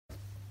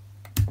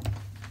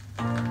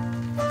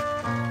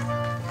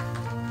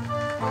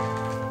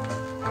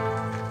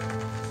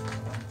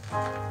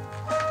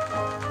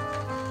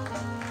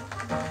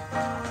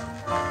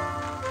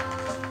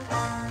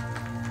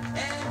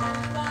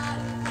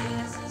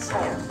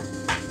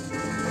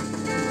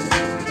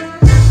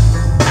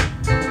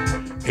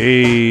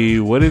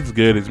Hey, what is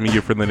good? It's me,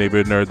 your friendly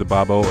neighborhood nerd, the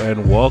Bobo,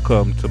 and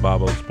welcome to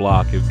Bobo's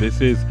Block. If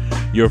this is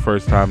your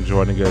first time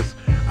joining us,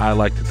 I'd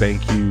like to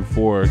thank you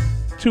for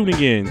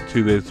tuning in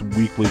to this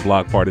weekly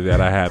block party that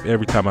I have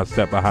every time I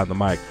step behind the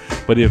mic.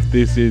 But if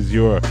this is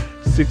your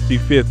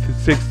 65th,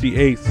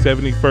 68th,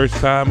 71st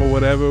time or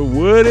whatever,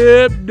 what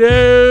up,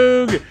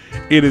 dog?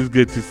 It is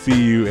good to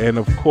see you. And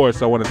of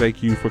course, I want to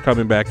thank you for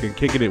coming back and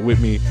kicking it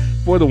with me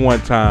for the one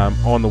time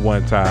on the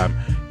one time.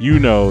 You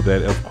know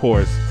that, of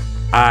course,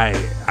 I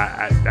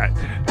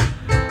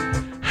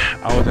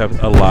always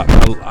have a lot.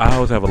 I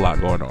always have a lot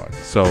going on.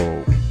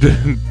 So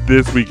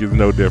this week is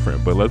no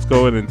different. But let's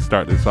go ahead and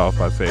start this off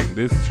by saying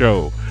this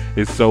show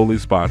is solely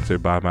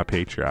sponsored by my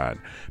Patreon.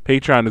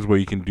 Patreon is where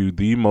you can do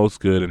the most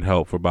good and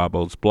help for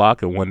Bobo's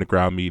Block and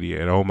Wonderground Media.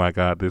 And oh my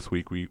God, this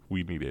week we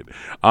need it.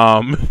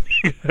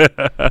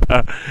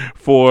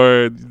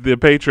 For the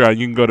Patreon,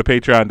 you can go to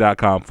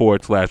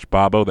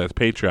patreon.com/Bobo. That's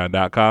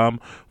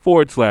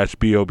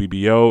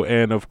patreon.com/BOBBO.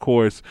 And of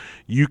course,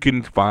 you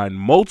can find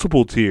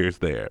multiple tiers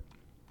there.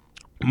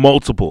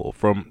 Multiple,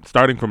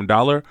 starting from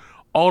 $1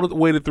 all the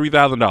way to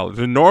 $3,000.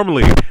 And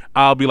normally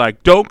I'll be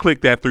like, don't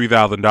click that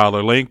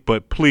 $3,000 link,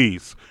 but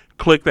please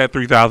click that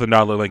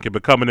 $3,000 link and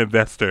become an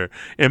investor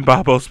in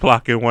Bobo's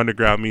Block and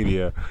Wonderground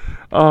Media.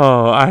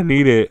 Oh, I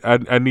need it.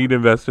 I need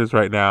investors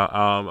right now.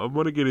 I'm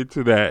going to get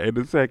into that in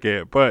a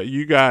second. But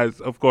you guys,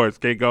 of course,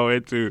 can go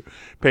into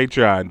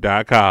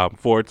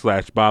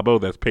patreon.com/Bobo.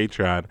 That's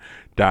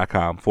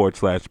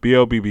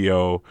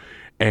patreon.com/BOBBO.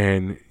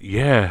 And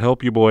yeah,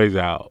 help your boys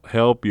out.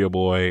 Help your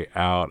boy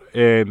out.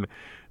 And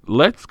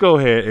let's go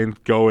ahead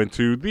and go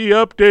into the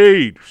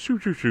update.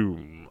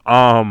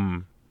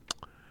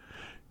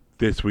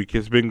 This week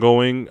has been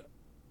going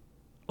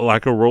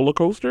like a roller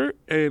coaster,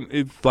 and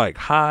it's like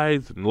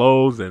highs and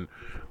lows and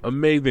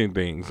amazing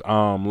things.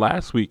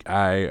 Last week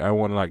I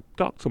want to like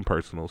talk some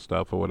personal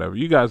stuff or whatever.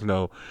 You guys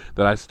know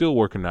that I still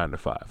work a 9 to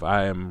 5.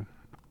 I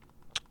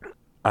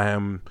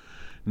am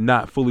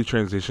not fully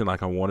transitioned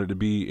like I wanted to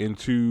be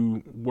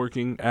into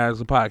working as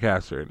a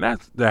podcaster. And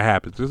that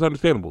happens. It's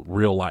understandable.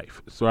 Real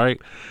life, right?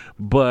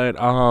 But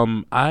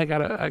I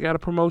got a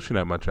promotion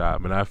at my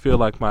job, and I feel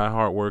like my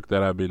hard work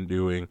that I've been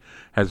doing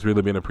has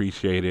really been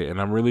appreciated,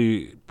 and I'm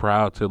really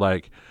proud to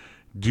like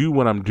do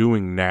what I'm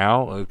doing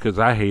now because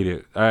I hate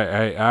it.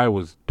 I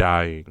was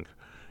dying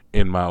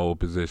in my old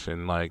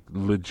position, like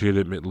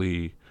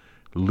legitimately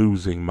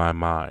losing my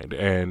mind.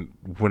 And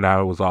when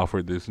I was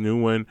offered this new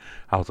one,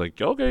 I was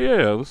like, okay,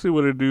 yeah, let's see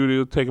what it do.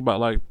 It'll take about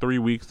like 3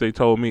 weeks. They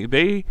told me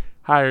they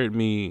hired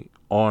me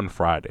on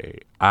Friday.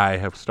 I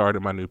have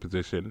started my new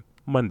position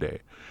Monday.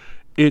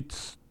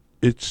 It's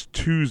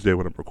Tuesday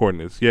when I'm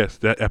recording this. Yes,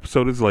 that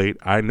episode is late.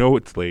 I know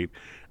it's late.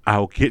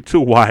 I'll get to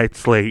why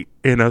it's late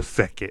in a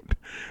second.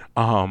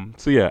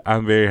 So yeah,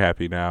 I'm very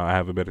happy now. I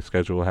have a better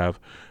schedule. I have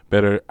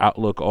better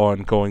outlook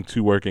on going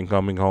to work and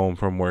coming home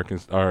from work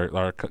and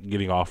or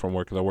getting off from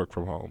work because I work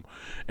from home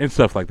and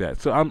stuff like that.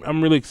 So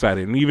I'm really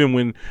excited. And even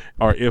when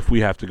or if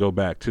we have to go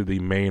back to the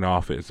main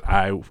office,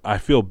 I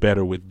feel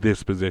better with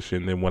this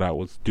position than what I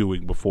was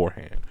doing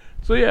beforehand.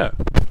 So yeah,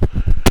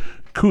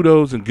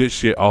 kudos and good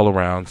shit all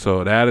around.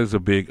 So that is a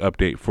big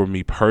update for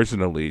me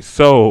personally.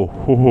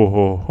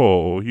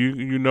 So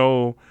you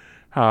know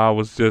how I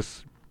was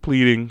just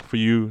pleading for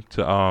you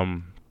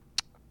to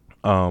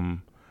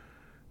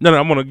No,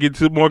 I'm gonna get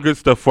to more good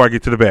stuff before I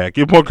get to the back.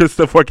 Get more good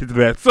stuff before I get to the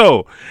back.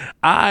 So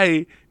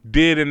I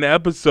did an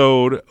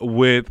episode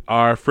with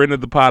our friend of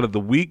the pod of the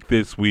week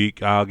this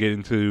week. I'll get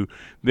into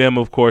them,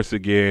 of course,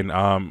 again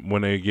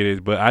when they get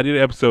it. But I did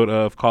an episode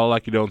of Call It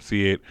Like You Don't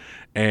See It,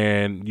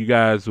 and you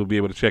guys will be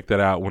able to check that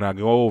out when I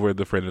go over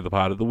the friend of the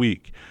pod of the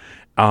week.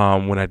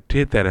 When I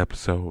did that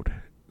episode,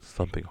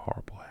 something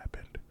horrible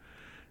happened.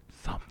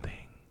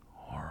 Something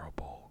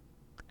horrible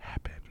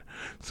happened.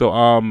 So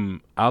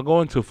I'll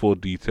go into full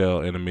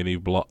detail in a mini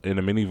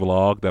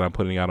vlog that I'm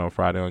putting out on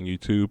Friday on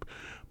YouTube.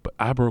 But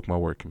I broke my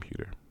work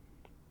computer.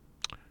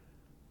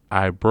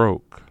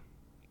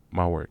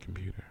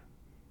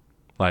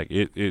 Like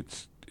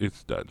it's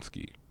done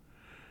ski.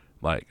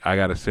 Like I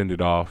gotta send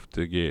it off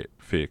to get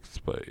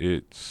fixed, but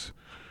it's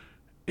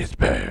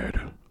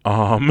bad.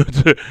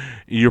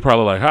 You're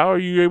probably like, how are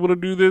you able to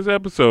do this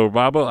episode,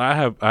 Bobo? I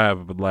have a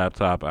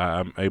laptop.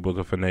 I'm able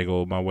to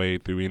finagle my way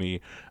through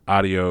any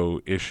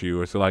audio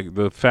issue. So like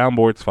the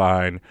soundboard's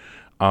fine.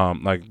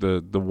 Like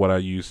the what I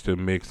use to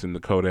mix and the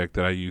codec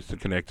that I use to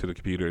connect to the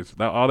computers,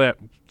 all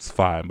that's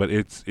fine. But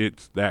it's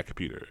that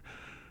computer.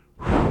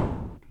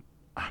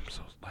 I'm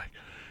so like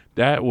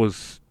that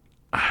was.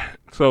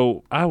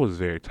 So I was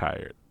very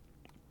tired,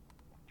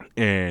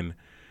 and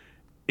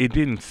it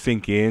didn't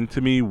sink in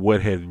to me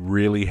what had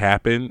really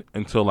happened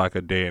until like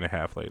a day and a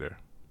half later.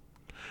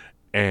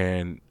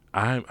 And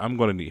I'm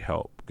gonna need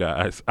help,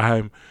 guys.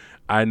 I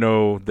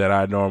know that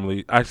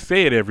I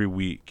say it every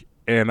week,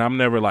 and I'm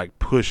never like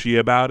pushy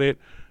about it,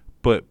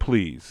 but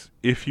please,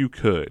 if you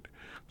could,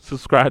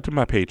 subscribe to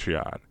my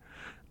Patreon.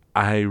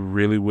 I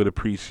really would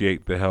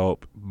appreciate the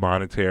help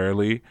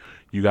monetarily.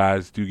 You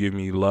guys do give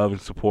me love and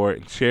support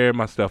and share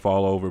my stuff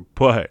all over,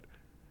 but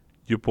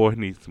your boy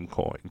needs some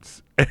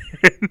coins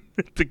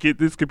to get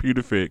this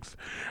computer fixed.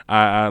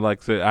 I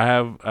like I said, I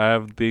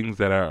have things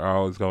that are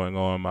always going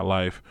on in my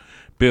life,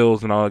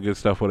 bills and all that good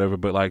stuff, whatever.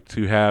 But like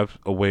to have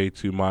a way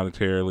to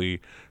monetarily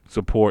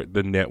support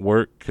the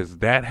network, because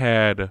that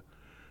had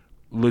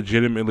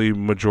legitimately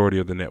majority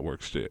of the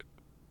network shit.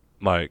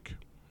 Like,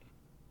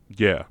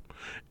 yeah,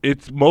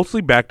 it's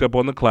mostly backed up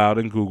on the cloud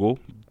and Google.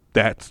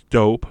 That's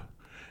dope,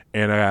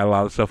 and I got a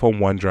lot of stuff on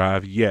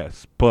OneDrive.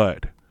 Yes,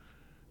 but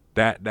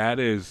that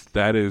is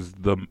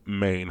the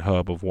main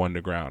hub of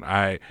Wonderground.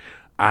 I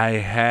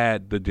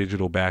had the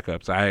digital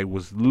backups. I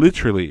was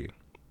literally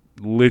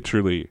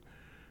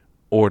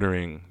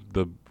ordering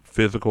the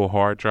physical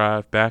hard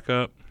drive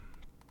backup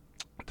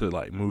to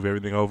like move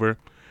everything over.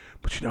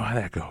 But you know how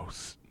that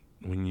goes.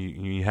 When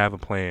you have a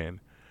plan,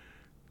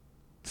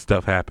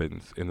 stuff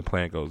happens and the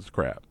plan goes to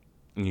crap.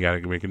 And you got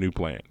to make a new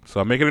plan.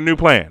 So I'm making a new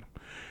plan.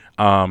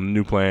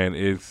 New plan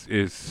is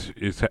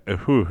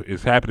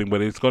happening,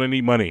 but it's going to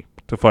need money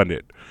to fund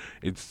it.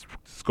 It's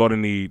going to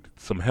need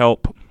some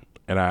help,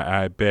 and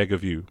I beg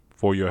of you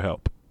for your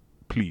help,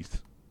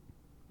 please.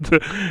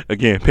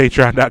 Again,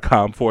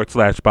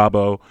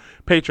 patreon.com/Bobo,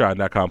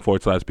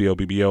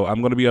 patreon.com/BOBBO.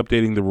 I'm going to be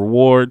updating the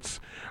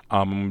rewards.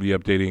 I'm going to be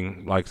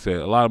updating, like I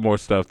said, a lot of more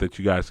stuff that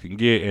you guys can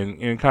get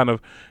and kind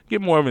of get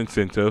more of an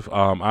incentive.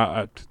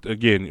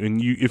 Again,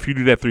 if you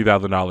do that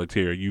 $3,000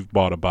 tier, you've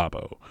bought a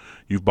Bobo.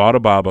 You've bought a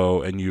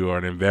Bobo, and you are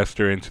an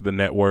investor into the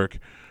network.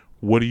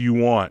 What do you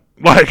want?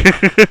 Like,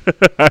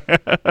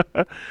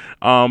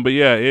 but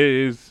yeah,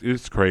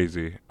 it's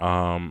crazy.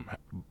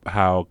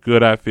 How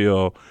good I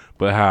feel,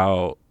 but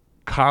how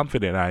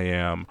confident I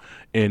am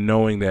in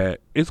knowing that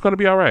it's going to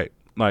be all right.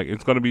 Like,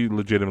 it's going to be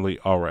legitimately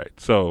all right.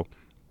 So,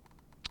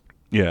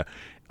 yeah,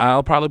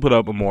 I'll probably put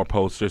up a more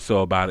post or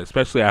so about it,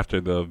 especially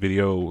after the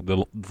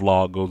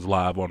vlog goes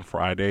live on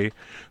Friday.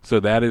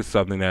 So that is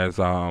something that's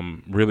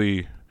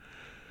really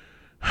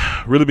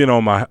been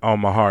on my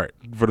heart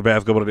for the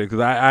past couple of days,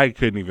 because I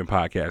couldn't even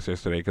podcast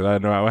yesterday because I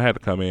know I had to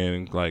come in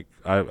and like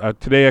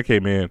today I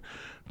came in,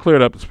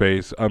 cleared up the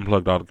space,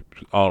 unplugged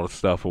all the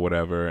stuff or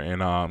whatever,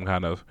 and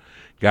kind of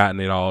gotten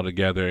it all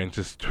together and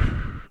just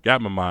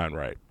got my mind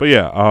right. But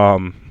yeah,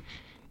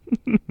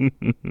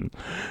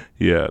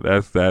 yeah,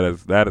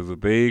 that is a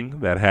thing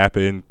that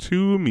happened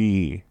to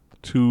me,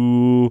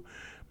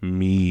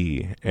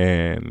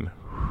 and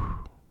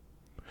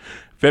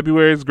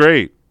February is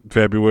great.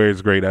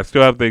 I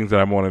still have things that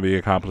I want to be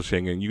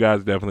accomplishing, and you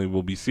guys definitely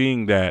will be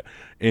seeing that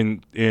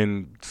in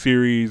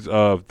series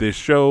of this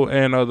show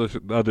and other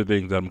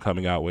things that I'm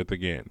coming out with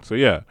again. So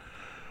yeah,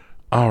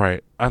 all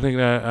right. I think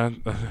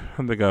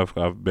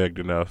I've begged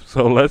enough.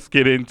 So let's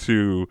get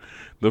into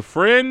the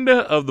friend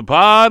of the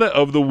pod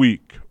of the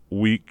week.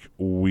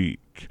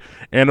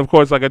 And of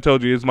course, like I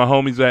told you, it's my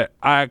homies that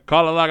I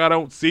call it like I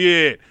don't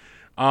see it.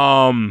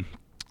 The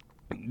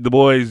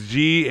boys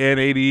G and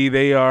AD,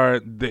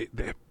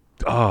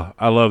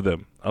 I love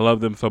them. I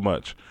love them so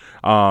much.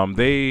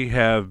 They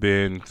have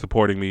been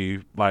supporting me,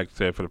 like I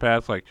said, for the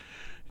past, like,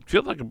 it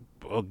feels like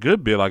a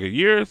good bit, like a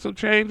year or some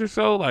change or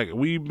so. Like,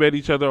 we met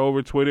each other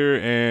over Twitter,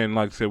 and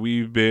like I said,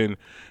 we've been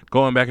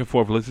going back and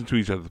forth, listening to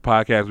each other's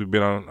podcasts. We've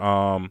been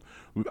on,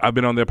 I've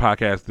been on their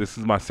podcast. This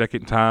is my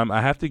second time.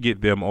 I have to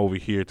get them over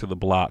here to the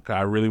block.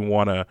 I really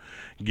want to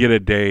get a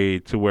day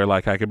to where,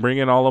 like, I can bring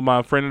in all of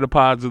my friend of the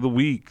pods of the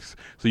weeks,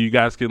 so you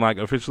guys can, like,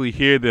 officially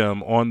hear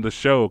them on the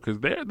show, because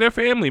they're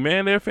family,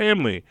 man. They're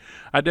family.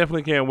 I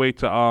definitely can't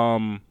wait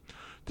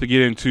to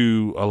get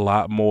into a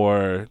lot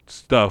more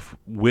stuff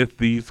with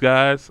these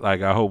guys.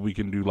 Like, I hope we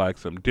can do like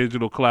some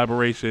digital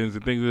collaborations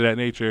and things of that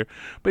nature.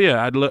 But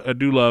yeah, I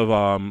do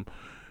love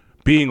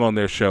being on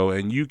their show,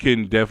 and you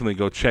can definitely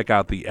go check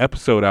out the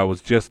episode I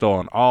was just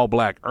on, All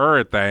Black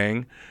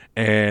Everything,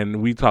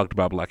 and we talked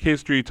about Black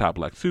history, top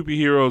Black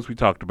superheroes. We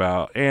talked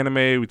about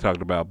anime. We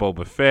talked about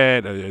Boba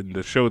Fett and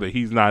the show that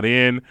he's not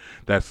in,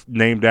 that's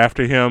named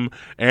after him,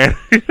 and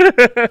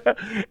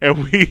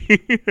and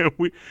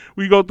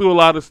we go through a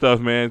lot of stuff,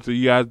 man. So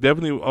you guys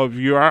definitely, if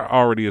you are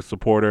already a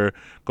supporter,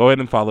 go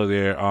ahead and follow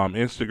their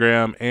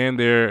Instagram and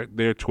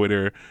their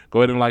Twitter.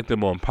 Go ahead and like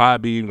them on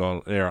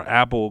Podbean, they're on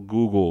Apple,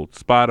 Google,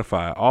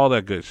 Spotify, all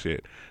that good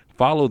shit.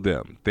 Follow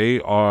them. They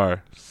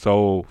are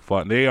so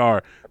fun. They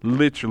are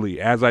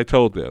literally, as I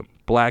told them,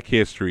 Black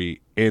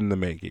history in the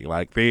making.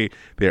 Like,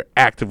 they're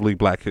actively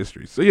Black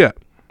history. So yeah,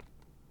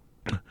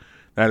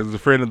 that is the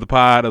friend of the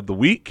pod of the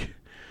week.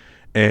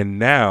 And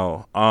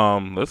now,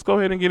 let's go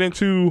ahead and get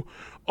into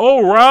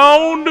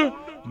Around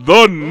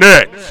the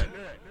Net.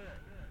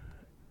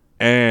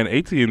 And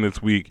ATN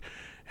this week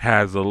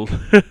has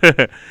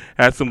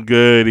has some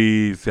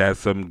goodies,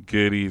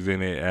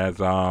 in it. As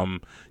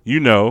you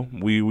know,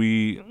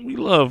 we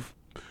love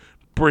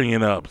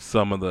bringing up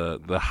some of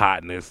the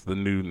hotness, the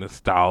new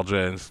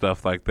nostalgia and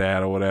stuff like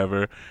that or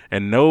whatever.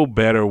 And no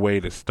better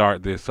way to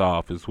start this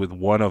off is with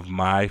one of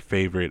my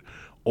favorite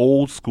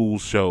old school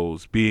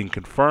shows being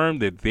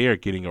confirmed that they're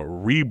getting a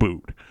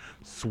reboot.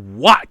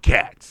 SWAT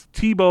Cats,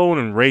 T-Bone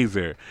and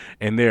Razor,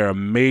 and their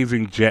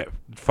amazing jet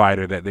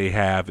fighter that they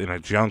have in a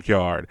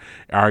junkyard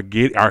are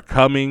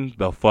coming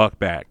the fuck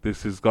back.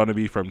 This is going to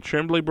be from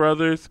Tremblay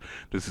Brothers.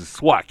 This is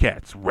SWAT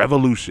Cats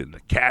Revolution.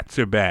 The cats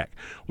are back.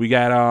 We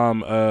got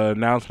an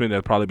announcement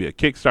that'll probably be a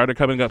Kickstarter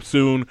coming up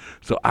soon.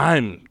 So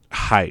I'm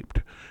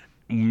hyped.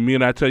 Me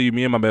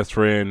and my best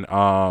friend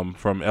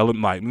this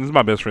is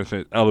my best friend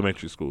since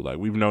elementary school. Like,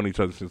 we've known each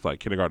other since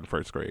like kindergarten,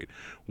 first grade.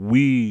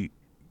 We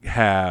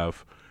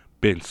have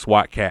been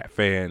SWAT Cat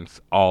fans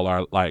all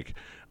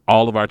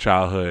of our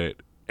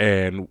childhood,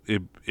 and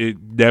it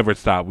never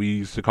stopped. We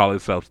used to call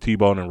ourselves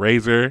T-Bone and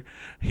Razor.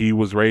 He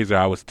was Razor,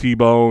 I was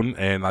T-Bone,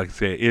 and like I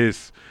said,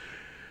 it's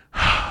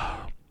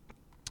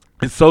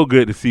so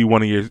good to see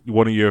one of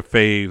your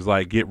faves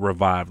like get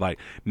revived. Like,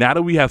 now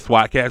that we have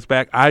SWAT Cats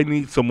back, I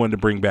need someone to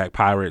bring back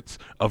Pirates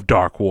of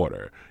Dark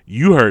Water.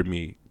 You heard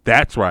me.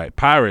 That's right,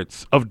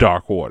 Pirates of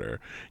Dark Water.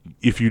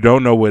 If you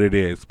don't know what it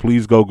is,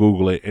 please go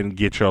Google it and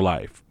get your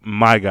life.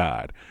 My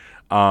God.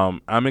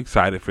 I'm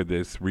excited for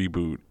this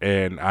reboot,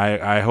 and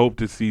I hope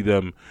to see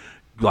them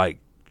like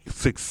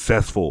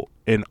successful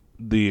in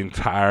the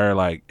entire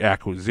like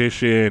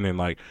acquisition, and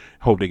like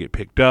hope they get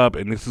picked up.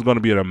 And this is going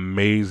to be an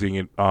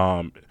amazing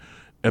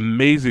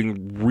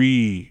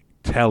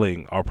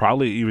retelling, or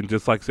probably even,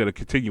 just like I said, a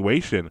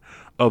continuation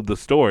of the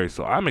story.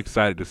 So I'm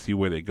excited to see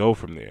where they go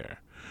from there.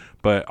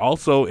 But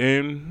also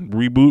in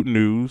reboot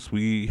news,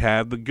 we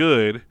have the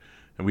good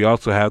and we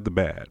also have the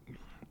bad.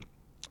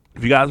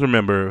 If you guys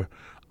remember,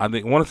 I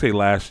want to say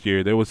last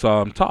year there was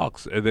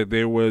talks that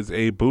there was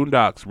a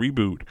Boondocks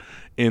reboot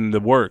in the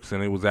works,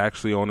 and it was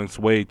actually on its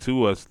way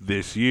to us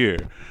this year.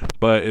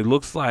 But it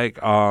looks like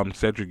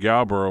Cedric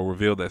Yarborough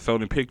revealed that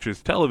Sony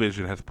Pictures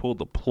Television has pulled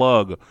the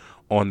plug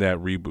on that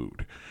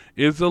reboot.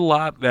 It's a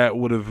lot that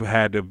would have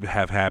had to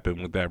have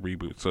happened with that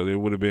reboot. So there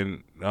would have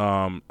been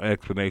an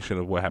explanation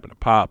of what happened to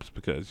Pops,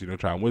 because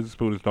John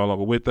Witherspoon is no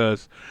longer with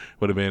us.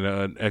 Would have been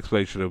an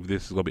explanation of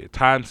this is going to be a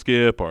time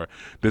skip, or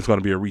this is going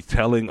to be a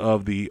retelling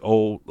of the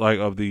old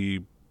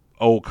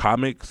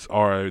comics,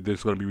 or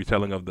there's going to be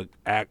retelling of the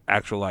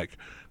actual like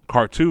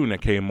cartoon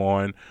that came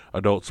on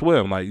Adult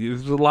Swim. Like,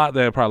 there's a lot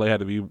that probably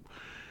had to be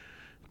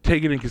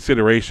taken in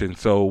consideration.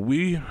 So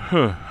we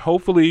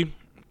hopefully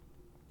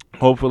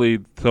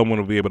someone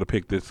will be able to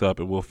pick this up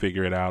and we'll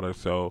figure it out or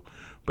so.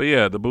 But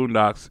yeah, the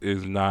Boondocks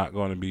is not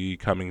going to be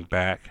coming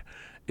back.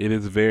 It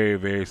is a very,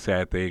 very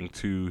sad thing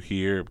to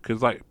hear,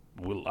 because I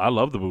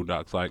love the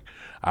Boondocks. Like,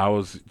 I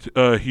was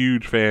a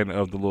huge fan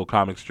of the little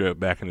comic strip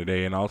back in the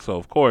day, and also,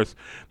 of course,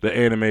 the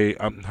anime.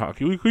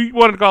 We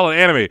wanted to call it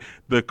anime.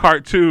 The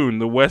cartoon,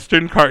 the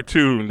Western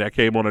cartoon that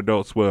came on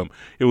Adult Swim.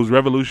 It was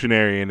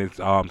revolutionary in its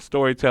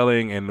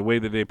storytelling and the way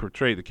that they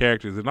portrayed the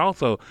characters, and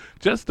also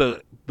just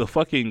the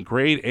fucking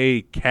grade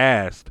A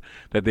cast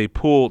that they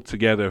pulled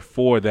together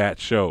for that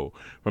show.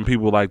 From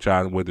people like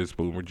John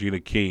Witherspoon,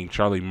 Regina King,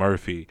 Charlie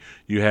Murphy.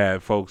 You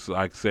had folks,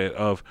 like I said,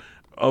 of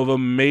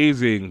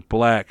amazing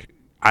black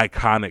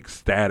iconic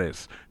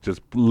status,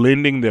 just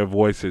lending their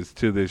voices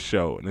to this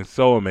show. And it's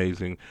so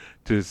amazing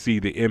to see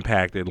the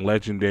impact and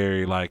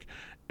legendary like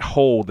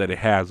hold that it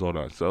has on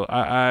us. So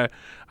I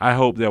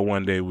hope that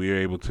one day we are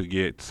able to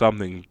get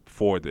something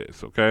for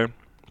this. Okay,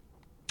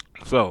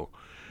 so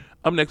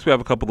up next we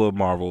have a couple of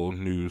Marvel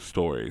news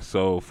stories.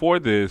 So for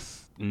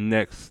this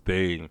next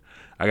thing,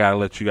 I gotta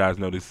let you guys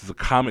know this is a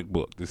comic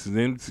book. This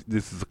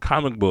is a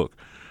comic book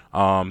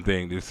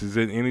thing. This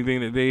isn't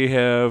anything that they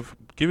have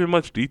given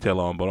much detail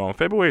on, but on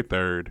February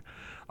 3rd,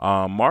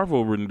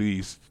 Marvel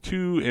released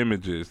two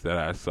images that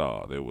I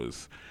saw. There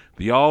was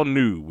the all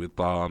new with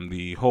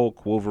the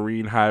Hulk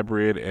Wolverine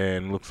hybrid,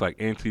 and looks like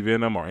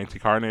Anti-Venom or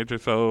Anti-Carnage or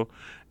so,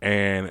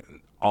 and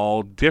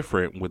all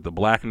different with the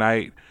Black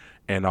Knight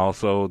and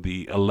also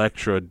the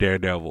Elektra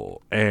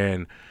Daredevil.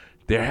 And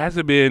there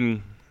hasn't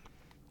been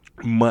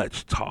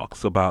much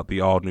talks about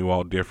the all new,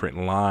 all different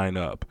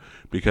lineup,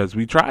 because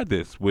we tried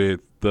this with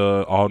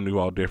the all new,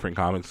 all different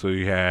comics. So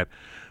you had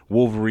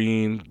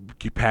Wolverine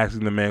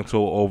passing the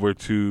mantle over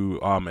to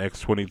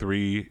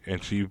X-23,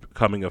 and she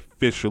becoming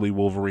officially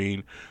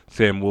Wolverine.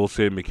 Sam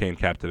Wilson became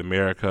Captain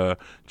America.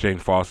 Jane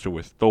Foster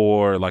was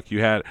Thor. Like,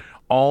 you had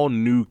all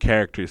new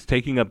characters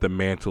taking up the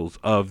mantles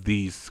of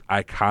these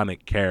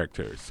iconic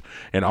characters,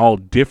 and all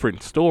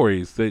different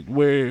stories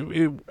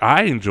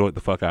I enjoyed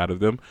the fuck out of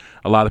them.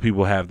 A lot of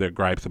people have their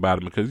gripes about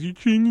them because you're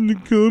changing the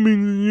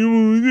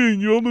comics,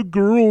 you're the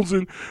girls,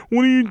 and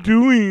what are you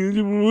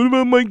doing? What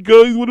about my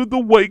guys? What are the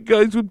white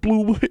guys with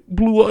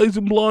blue eyes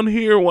and blonde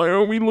hair? Why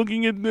aren't we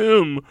looking at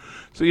them?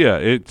 So yeah,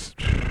 it's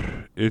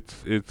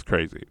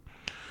crazy.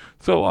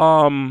 So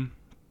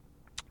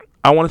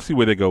I want to see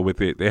where they go with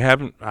it.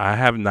 I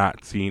have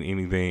not seen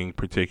anything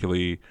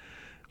particularly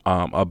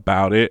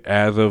about it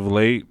as of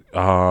late.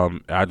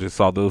 I just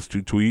saw those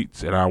two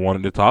tweets and I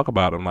wanted to talk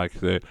about them. Like I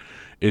said,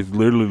 it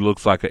literally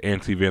looks like an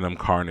Anti-Venom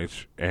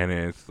Carnage, and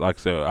it's like I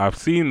said, I've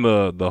seen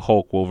the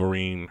Hulk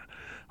Wolverine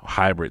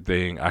hybrid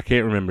thing. I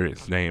can't remember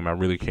its name. I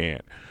really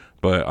can't.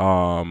 But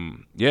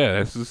yeah,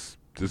 it's just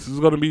this is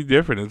going to be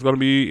different. It's going to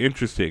be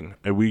interesting.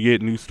 And we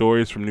get new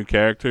stories from new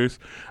characters.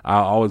 I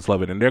always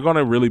love it. And they're going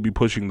to really be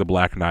pushing the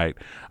Black Knight.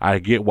 I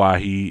get why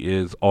he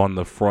is on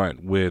the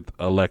front with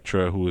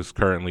Elektra, who is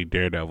currently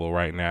Daredevil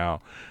right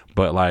now.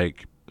 But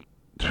like,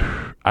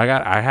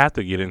 I have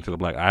to get into the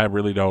Black. I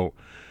really don't.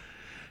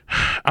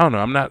 I don't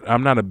know.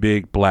 I'm not a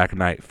big Black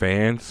Knight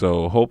fan.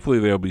 So hopefully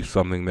there'll be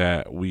something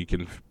that we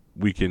can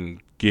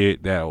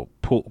get that'll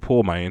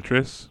pull my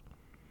interest.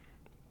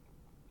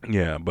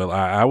 Yeah, but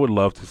I would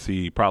love to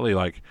see probably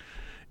like,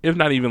 if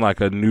not even like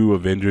a new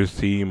Avengers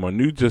team or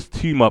new just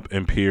team up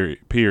in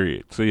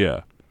period. So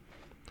yeah.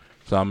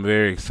 So I'm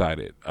very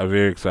excited. I'm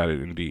very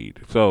excited indeed.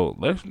 So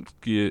let's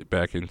get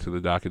back into the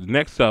docket.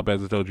 Next up,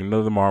 as I told you,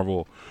 another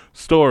Marvel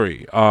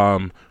story.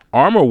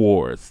 Armor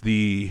Wars,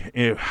 the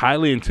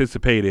highly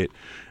anticipated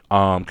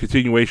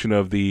continuation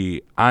of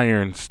the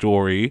Iron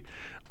story.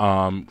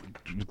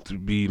 To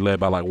be led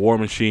by like War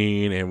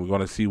Machine, and we're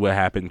going to see what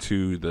happened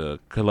to the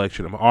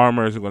collection of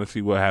armors. We're going to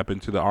see what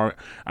happened to the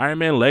Iron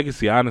Man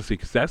legacy, honestly,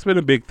 because that's been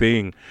a big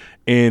thing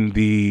in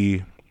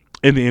the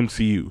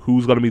MCU.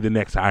 Who's going to be the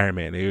next Iron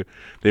Man?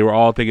 They were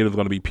all thinking it was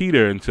going to be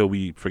Peter until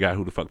we forgot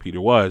who the fuck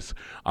Peter was.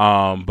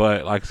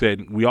 But like I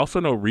said, we also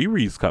know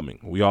Riri's coming.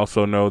 We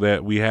also know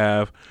that we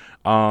have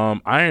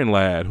Iron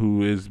Lad,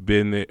 who's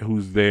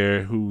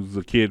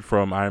the kid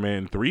from Iron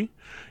Man 3.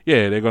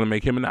 Yeah, they're gonna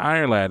make him an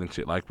Iron Lad and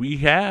shit. Like, we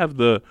have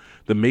the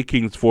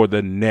makings for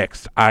the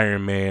next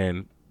Iron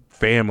Man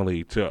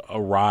family to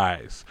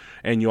arise.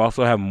 And you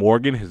also have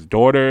Morgan, his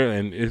daughter,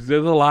 and there's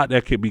a lot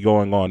that could be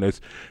going on. There's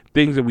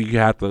things that we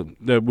have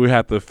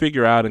to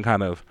figure out and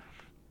kind of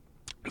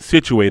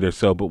situate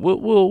ourselves. But we'll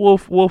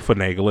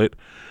finagle it.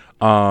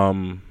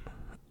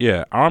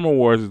 Yeah, Armor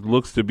Wars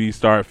looks to be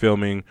start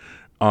filming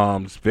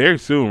very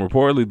soon,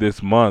 reportedly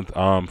this month,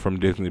 from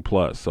Disney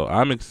Plus. So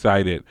I'm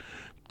excited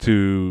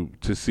to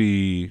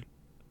see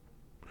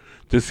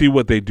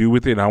what they do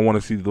with it. And I want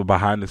to see the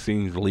behind the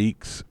scenes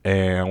leaks,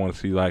 and I want to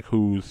see like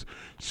who's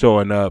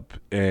showing up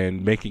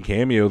and making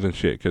cameos and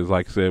shit. Because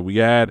like I said, we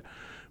had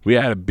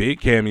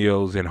big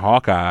cameos in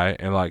Hawkeye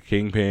and like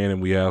Kingpin,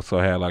 and we also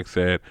had, like I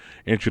said,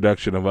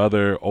 introduction of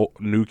other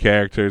new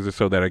characters or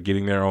so that are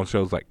getting their own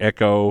shows like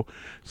Echo.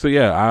 So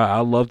yeah,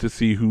 I love to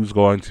see who's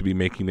going to be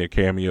making their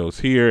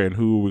cameos here and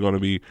who we're going to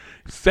be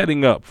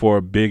setting up for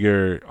a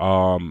bigger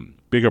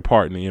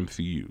part in the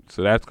MCU.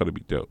 So that's going to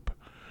be dope.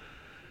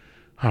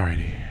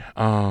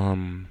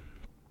 Alrighty.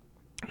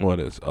 What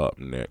is up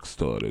next?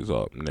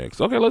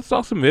 Okay, let's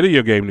talk some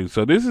video game news.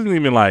 So this isn't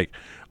even like,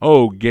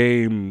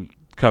 game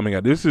coming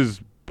out. This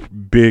is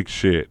big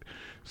shit.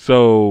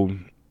 So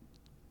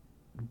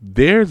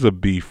there's a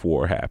beef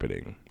war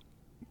happening.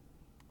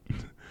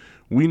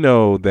 We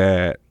know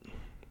that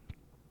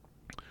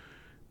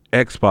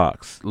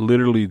Xbox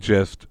literally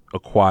just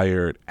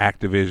acquired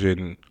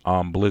Activision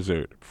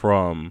Blizzard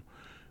from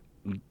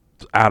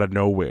out of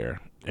nowhere,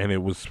 and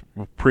it was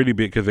pretty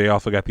big because they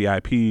also got the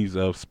IPs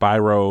of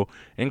Spyro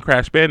and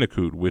Crash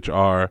Bandicoot, which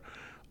are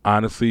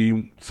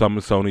honestly some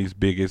of Sony's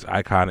biggest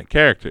iconic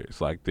characters.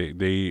 Like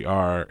they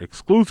are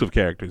exclusive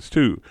characters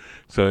too.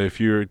 So if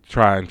you're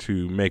trying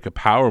to make a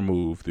power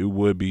move, it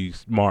would be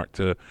smart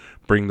to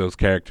bring those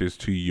characters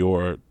to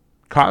your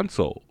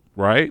console,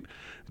 right?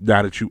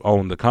 Now that you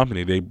own the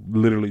company, they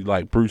literally,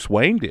 like Bruce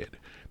Wayne did.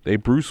 They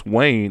Bruce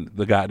Wayne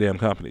the goddamn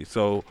company.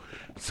 So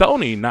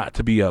Sony, not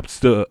to be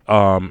outstaged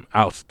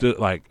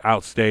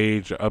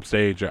or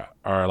upstage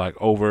or like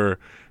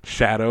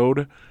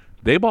overshadowed,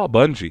 they bought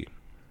Bungie.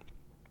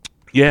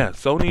 Yeah,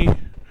 Sony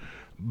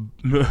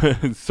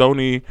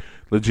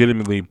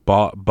legitimately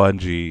bought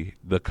Bungie,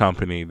 the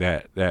company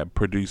that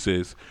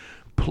produces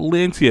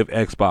plenty of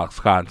Xbox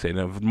content,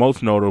 of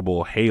most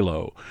notable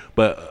Halo.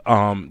 But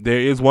there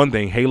is one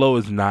thing: Halo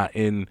is not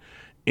in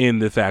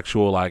this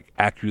actual like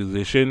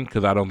acquisition,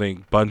 because I don't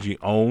think Bungie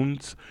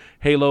owns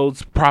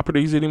Halo's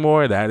properties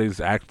anymore. That is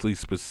actually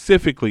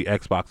specifically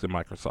Xbox and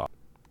Microsoft.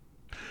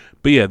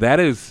 But yeah, that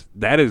is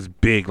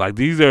big. Like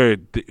these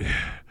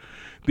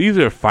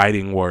are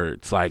fighting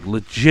words, like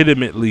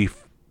legitimately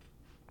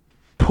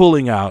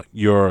pulling out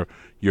your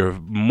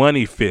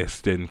money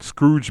fist and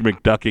Scrooge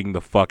McDucking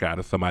the fuck out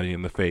of somebody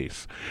in the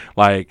face.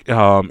 Like,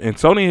 and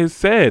Sony has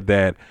said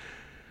that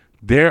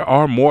there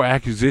are more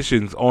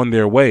acquisitions on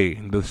their way.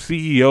 The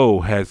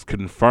CEO has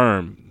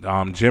confirmed,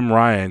 Jim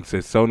Ryan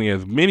says Sony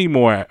has many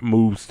more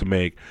moves to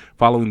make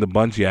following the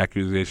Bungie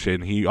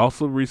acquisition. He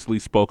also recently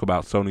spoke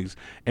about Sony's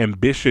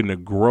ambition to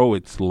grow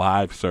its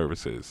live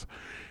services.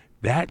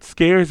 That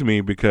scares me,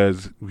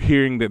 because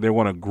hearing that they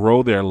want to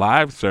grow their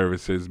live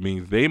services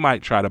means they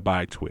might try to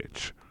buy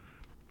Twitch.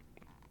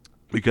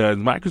 Because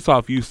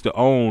Microsoft used to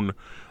own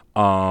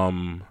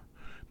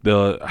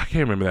I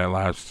can't remember that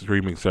live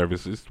streaming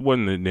service. It's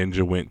one that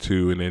Ninja went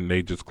to, and then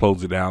they just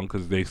closed it down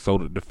because they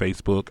sold it to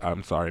Facebook.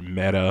 I'm sorry,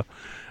 Meta.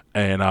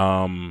 And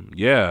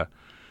yeah,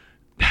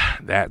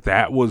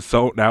 that was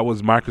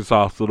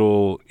Microsoft's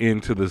little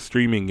into the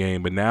streaming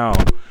game. But now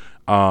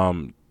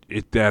I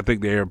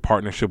think they're in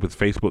partnership with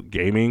Facebook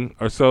Gaming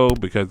or so,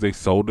 because they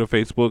sold to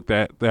Facebook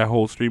that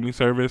whole streaming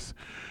service.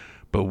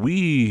 But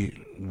we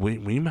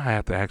might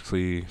have to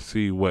actually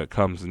see what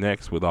comes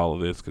next with all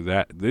of this,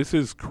 because this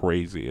is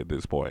crazy at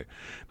this point.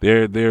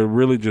 They're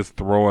really just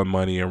throwing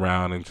money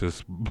around and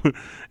just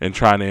and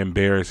trying to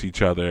embarrass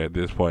each other at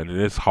this point, and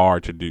it's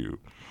hard to do,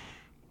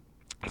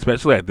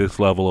 especially at this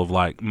level of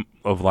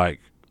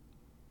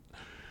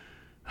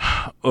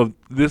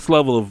this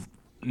level of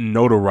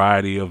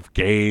notoriety of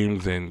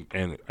games and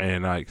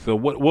like, so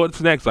what's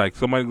next? Like,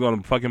 somebody's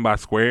gonna fucking buy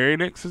Square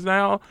Enixes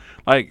now?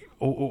 Like,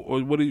 or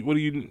who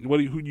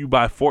you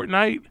buy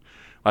Fortnite?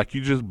 Like,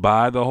 you just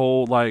buy the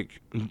whole,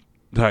 like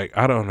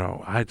I don't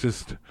know. I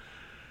just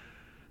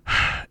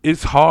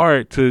it's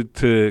hard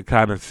to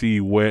kind of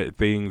see where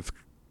things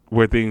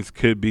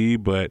could be,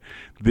 but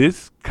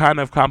this kind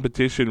of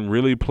competition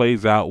really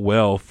plays out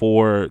well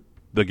for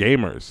the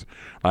gamers.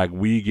 Like,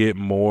 we get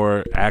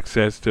more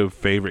access to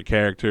favorite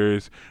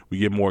characters, we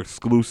get more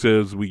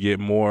exclusives, we get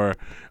more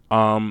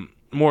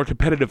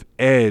competitive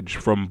edge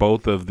from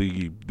both of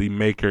the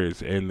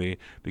makers, and the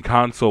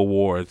console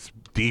wars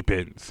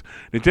deepens.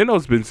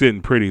 Nintendo's been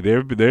sitting pretty.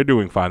 They're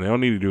doing fine. They don't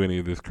need to do any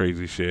of this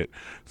crazy shit.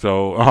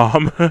 So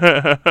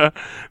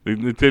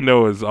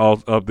Nintendo is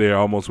all up there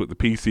almost with the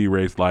PC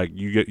race. Like,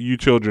 you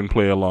children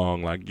play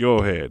along. Like, go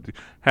ahead,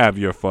 have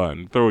your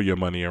fun, throw your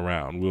money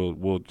around.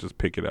 We'll just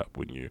pick it up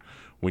when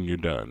you're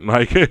done.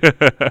 Like,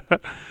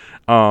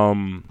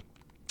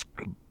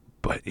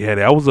 but yeah,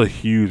 that was a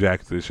huge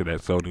acquisition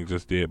that Sony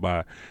just did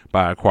by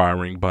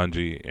acquiring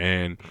Bungie,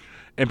 and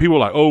people are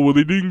like, oh, well,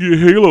 they didn't get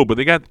Halo, but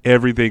they got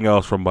everything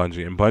else from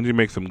Bungie, and Bungie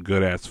makes some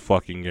good ass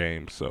fucking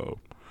games. So,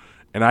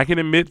 and I can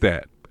admit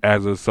that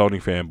as a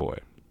Sony fanboy,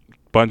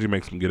 Bungie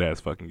makes some good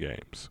ass fucking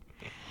games.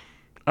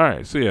 All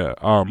right, so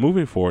yeah,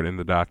 moving forward in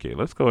the docket,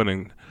 let's go ahead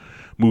and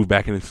move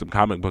back into some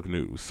comic book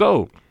news.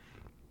 So,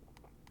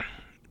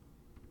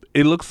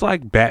 it looks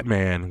like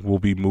Batman will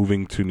be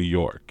moving to New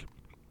York.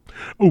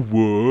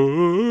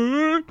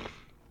 What?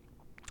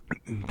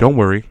 Don't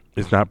worry,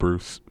 it's not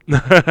Bruce.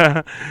 Looks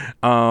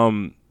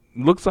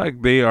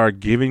like they are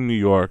giving New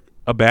York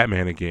a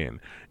Batman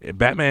again.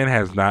 Batman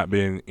has not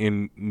been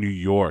in New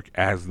York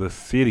as the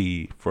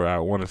city for, I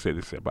want to say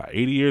this, about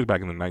 80 years,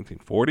 back in the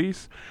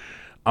 1940s.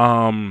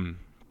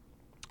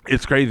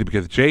 It's crazy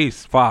because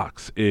Jace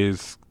Fox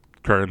is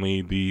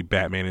currently the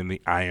Batman in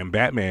the I Am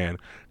Batman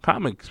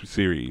comic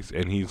series,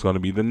 and he's going to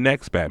be the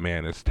next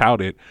Batman, as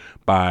touted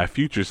by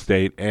Future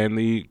State and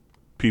the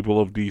people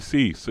of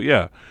DC. So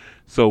yeah,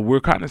 so we're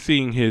kind of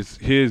seeing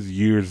his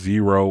year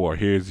zero or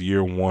his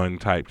year one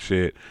type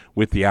shit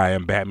with the I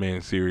Am Batman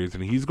series,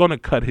 and he's going to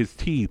cut his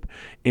teeth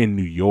in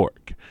New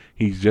York.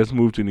 He's just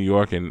moved to New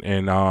York, and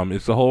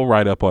it's a whole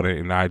write up on it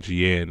in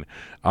IGN.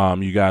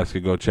 You guys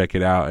can go check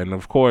it out, and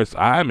of course,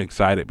 I'm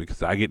excited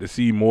because I get to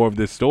see more of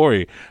this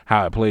story,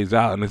 how it plays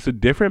out, and it's a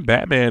different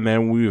Batman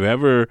than we've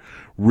ever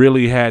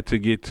really had to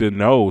get to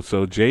know.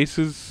 So Jace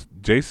is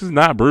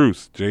not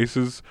Bruce. Jace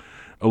is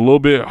a little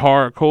bit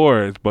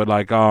hardcore, but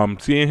like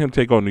seeing him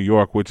take on New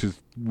York, which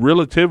is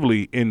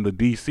relatively in the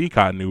DC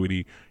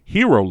continuity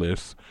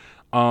hero-less,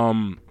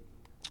 I'm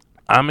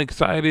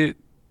excited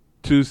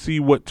to see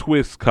what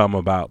twists come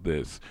about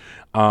this.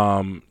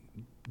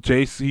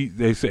 Jace,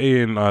 they say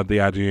in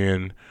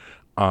the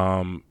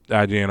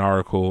IGN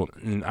article,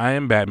 I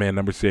Am Batman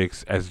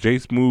 #6, as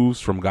Jace moves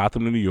from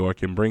Gotham to New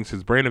York and brings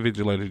his brand of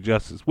vigilante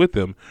justice with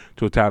him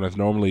to a town that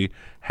normally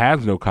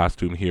has no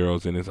costume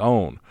heroes in its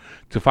own.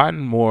 To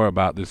find more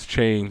about this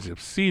change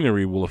of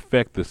scenery will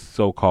affect the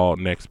so-called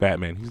next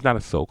Batman. He's not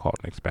a so-called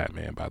next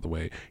Batman, by the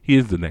way. He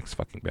is the next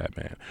fucking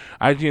Batman.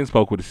 IGN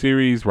spoke with the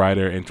series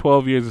writer and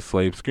 12 Years a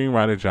Slave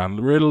screenwriter John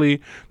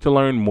Ridley to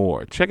learn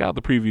more. Check out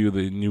the preview of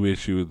the new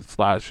issue of the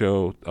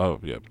slideshow. Oh,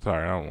 yeah,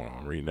 sorry, I don't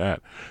want to read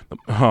that.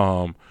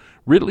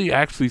 Ridley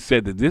actually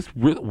said that this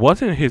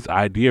wasn't his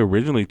idea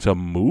originally to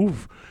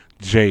move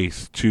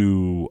Jace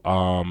to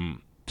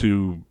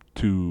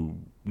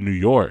New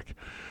York.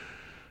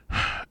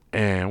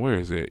 And where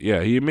is it?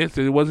 Yeah, he admits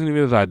that it wasn't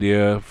even his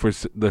idea for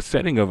the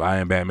setting of I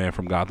Am Batman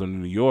from Gotham to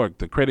New York.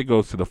 The credit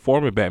goes to the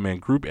former Batman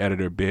group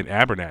editor, Ben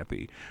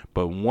Abernathy.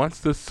 But once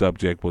the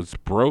subject was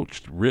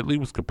broached, Ridley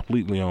was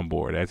completely on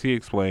board. As he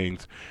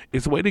explains,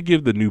 it's a way to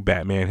give the new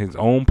Batman his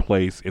own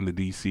place in the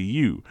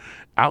DCU,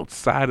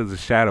 outside of the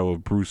shadow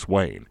of Bruce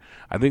Wayne.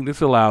 I think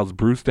this allows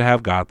Bruce to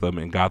have Gotham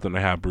and Gotham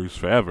to have Bruce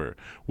forever,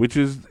 which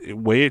is the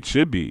way it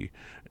should be.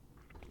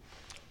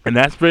 And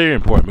that's very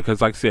important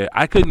because, like I said,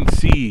 I couldn't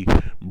see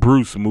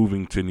Bruce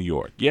moving to New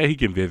York. Yeah, he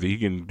can visit, he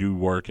can do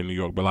work in New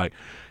York, but like,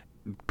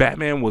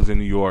 Batman was in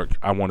New York,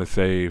 I want to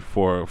say,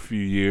 for a few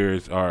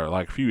years, or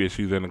like a few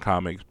issues in the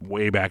comics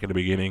way back in the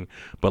beginning.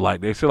 But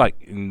like, they said, like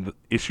in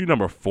issue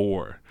number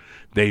 4,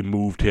 they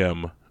moved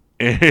him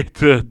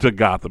to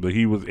Gotham.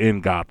 He was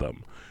in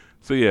Gotham.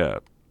 So yeah,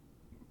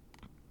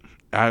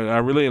 I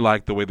really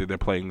like the way that they're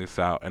playing this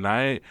out, and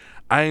I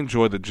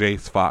enjoy the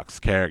Jace Fox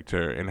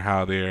character and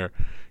how they're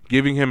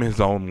giving him his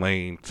own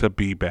lane to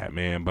be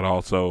Batman, but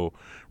also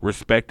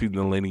respecting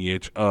the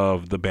lineage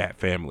of the Bat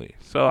family.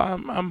 So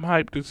I'm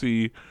hyped to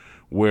see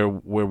where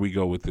we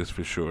go with this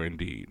for sure,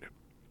 indeed.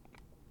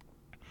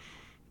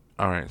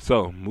 All right.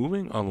 So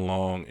moving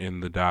along in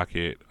the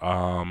docket,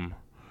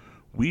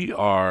 we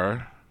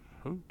are.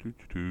 I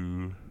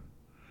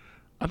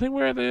think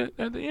we're at the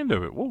end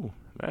of it. Whoa,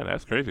 man,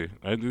 that's crazy.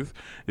 I just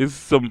it's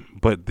some,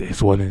 but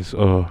this one is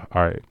all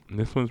right.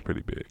 This one's pretty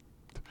big.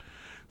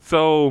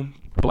 So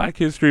Black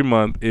History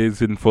Month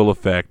is in full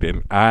effect,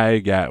 and I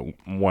got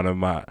one of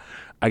my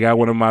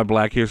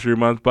Black History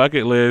Month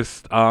bucket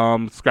list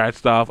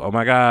scratched off. Oh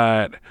my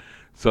god!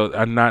 So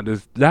I'm not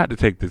to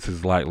take this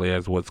as lightly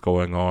as what's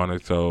going on,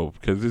 and so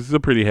because this is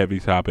a pretty heavy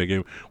topic,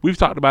 and we've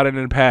talked about it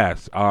in the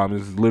past.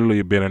 This has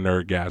literally been a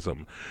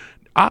nerdgasm.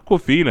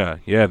 Aquafina,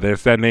 yeah,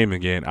 there's that name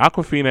again.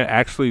 Aquafina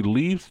actually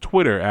leaves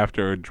Twitter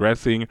after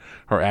addressing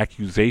her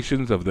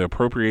accusations of the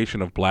appropriation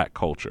of black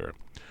culture.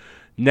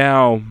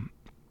 Now,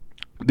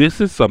 this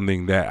is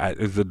something that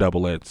is a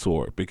double-edged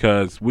sword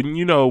because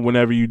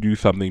whenever you do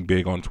something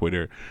big on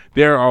Twitter,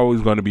 there are always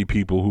going to be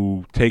people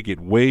who take it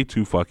way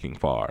too fucking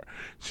far.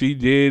 She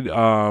did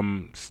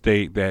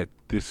state that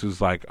this was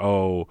like,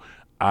 oh,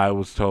 I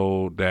was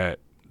told that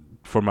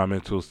for my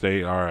mental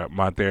state, or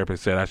my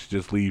therapist said I should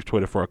just leave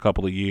Twitter for a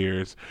couple of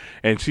years.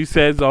 And she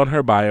says on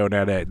her bio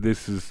now that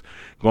this is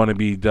going to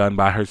be done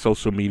by her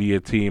social media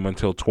team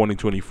until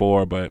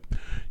 2024. But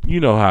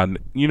you know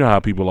how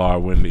people are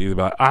when they're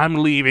like, I'm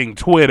leaving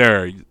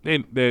Twitter.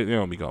 They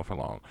don't be gone for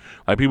long.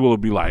 Like, people will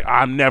be like,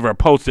 I'm never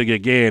posting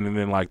again, and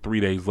then like 3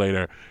 days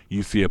later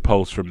you see a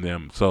post from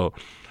them. So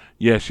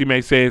yeah, she may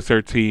say it's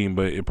her team,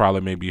 but it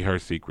probably may be her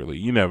secretly.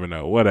 You never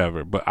know,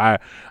 whatever. But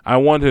I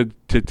wanted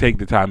to take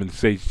the time and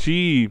say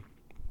she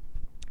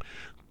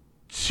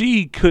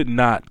could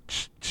not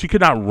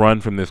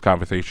run from this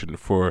conversation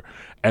for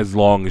as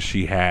long as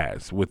she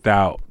has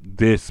without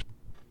this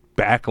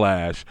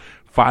backlash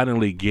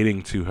finally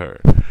getting to her.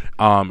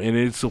 And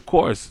it's, of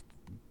course,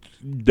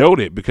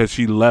 noted because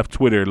she left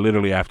Twitter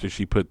literally after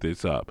she put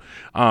this up.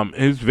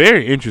 It's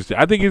very interesting.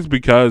 I think it's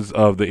because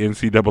of the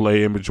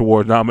NCAA Image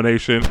Award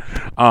nomination.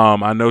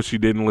 I know she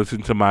didn't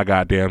listen to my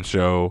goddamn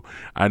show.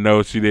 I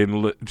know she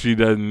didn't. She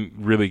doesn't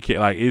really care.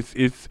 Like,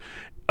 it's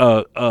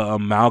a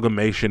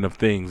amalgamation of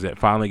things that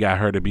finally got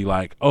her to be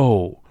like,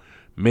 oh,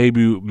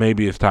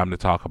 maybe it's time to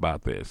talk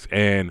about this.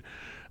 And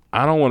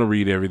I don't want to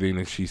read everything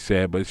that she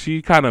said, but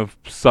she kind of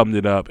summed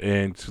it up,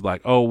 and she's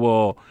like, oh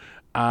well,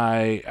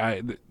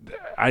 I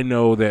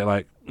know that,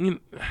 like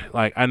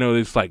I know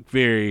it's like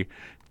very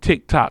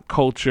TikTok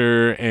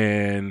culture,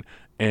 and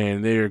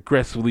they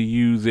aggressively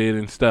use it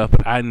and stuff,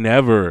 but I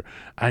never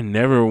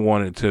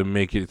wanted to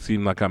make it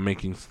seem like I'm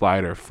making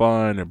Slider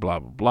fun or blah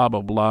blah blah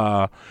blah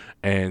blah.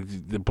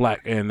 And the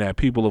black and that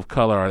people of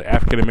color or the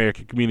African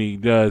American community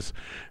does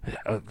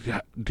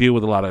deal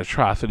with a lot of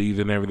atrocities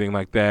and everything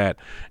like that,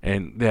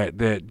 and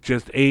that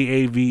just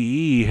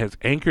AAVE has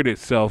anchored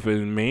itself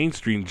in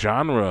mainstream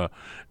genre,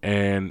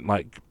 and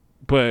like,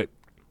 but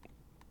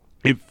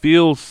it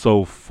feels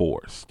so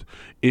forced.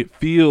 It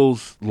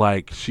feels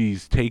like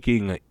she's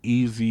taking an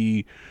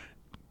easy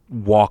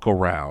walk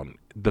around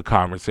the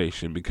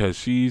conversation because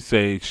she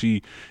says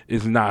she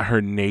is not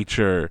her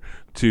nature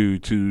to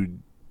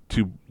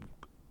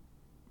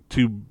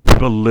to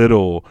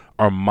belittle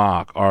or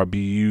mock or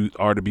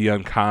to be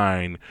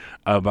unkind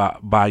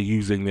about by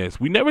using this.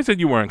 We never said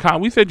you were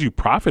unkind. We said you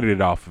profited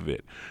off of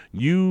it.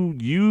 You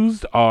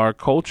used our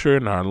culture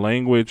and our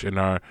language and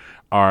our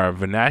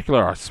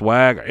vernacular, our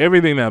swag,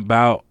 everything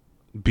about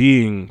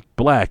being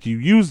black. You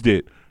used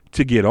it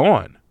to get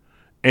on,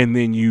 and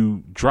then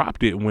you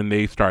dropped it when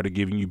they started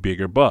giving you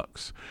bigger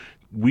bucks.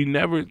 We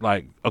never,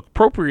 like,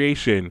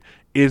 appropriation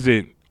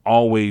isn't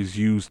always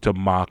used to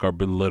mock or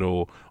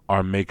belittle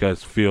or make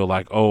us feel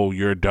like, oh,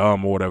 you're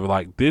dumb or whatever.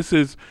 Like, this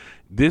is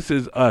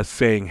us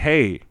saying,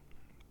 hey,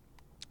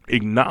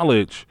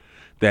 acknowledge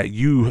that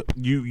you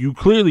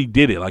clearly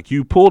did it. Like,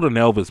 you pulled an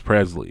Elvis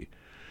Presley.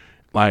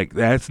 Like,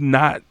 that's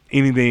not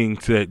anything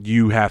that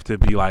you have to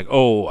be like,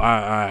 oh,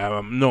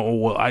 no,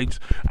 well, I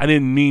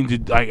didn't mean to,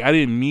 like, I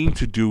didn't mean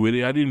to do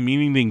it. I didn't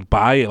mean anything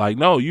by it. Like,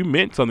 no, you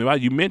meant something by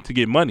it. You meant to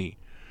get money.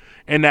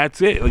 And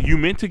that's it. Like, you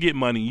meant to get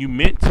money. You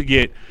meant to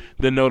get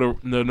the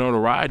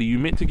notoriety. You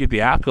meant to get the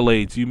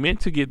accolades. You meant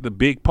to get the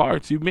big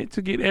parts. You meant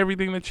to get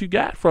everything that you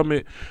got from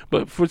it.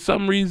 But for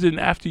some reason,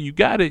 after you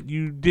got it,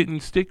 you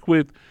didn't stick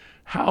with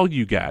how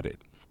you got it.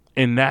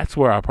 And that's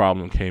where our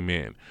problem came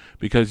in,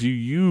 because you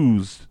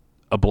used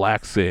a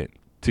black scent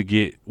to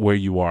get where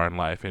you are in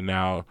life. And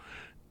now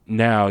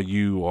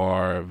you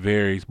are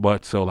very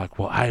much so like,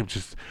 well, I'm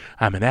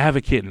an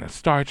advocate and a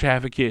starch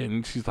advocate.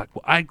 And she's like,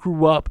 well, I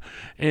grew up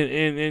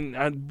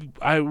and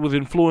I was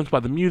influenced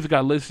by the music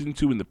I listened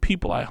to and the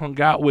people I hung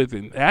out with.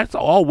 And that's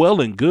all well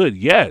and good.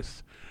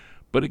 Yes.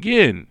 But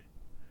again,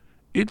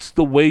 it's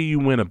the way you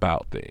went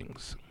about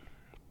things.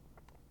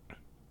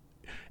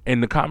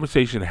 And the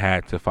conversation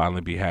had to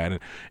finally be had.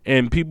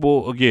 And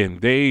people, again,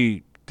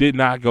 they did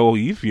not go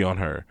easy on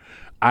her.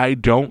 I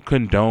don't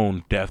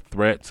condone death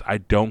threats. I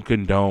don't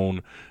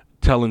condone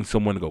telling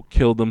someone to go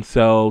kill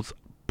themselves.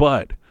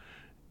 But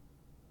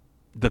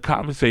the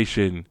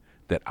conversation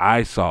that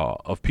I saw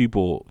of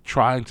people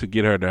trying to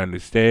get her to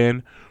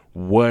understand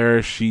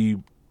where she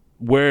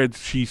where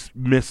she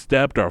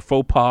misstepped or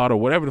faux pas or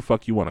whatever the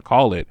fuck you want to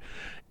call it,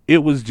 it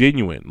was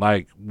genuine.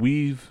 Like,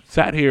 we've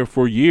sat here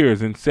for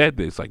years and said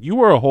this. Like, you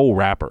were a whole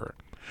rapper.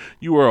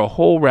 You were a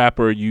whole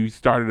rapper. You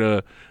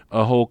started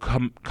a whole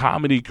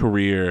comedy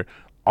career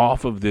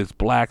off of this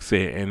black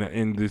set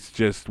and this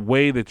just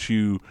way that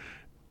you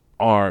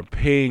are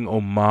paying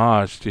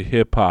homage to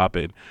hip hop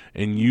and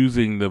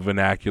using the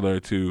vernacular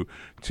to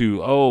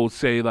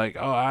say like,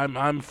 oh,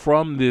 I'm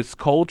from this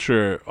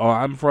culture, or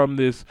I'm from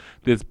this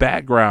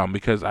background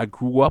because I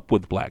grew up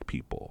with black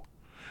people.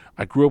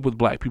 I grew up with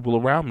black people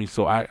around me,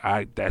 so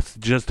I that's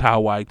just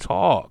how I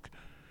talk.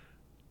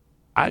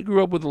 I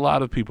grew up with a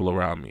lot of people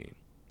around me.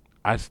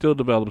 I still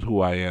developed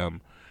who I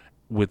am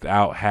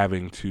without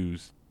having to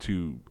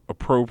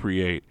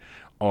appropriate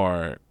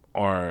or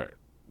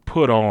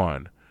put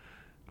on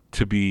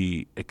to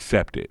be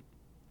accepted.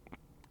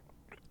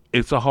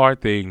 It's a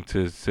hard thing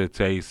to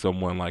say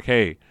someone like,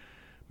 hey,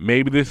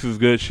 maybe this is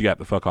good, she got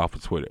the fuck off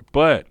of Twitter.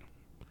 But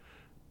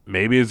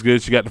maybe it's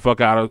good she got the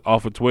fuck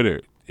off of Twitter.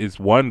 It's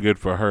one, good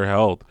for her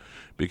health,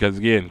 because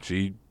again,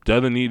 she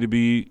doesn't need to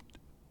be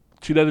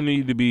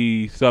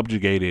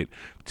subjugated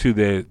to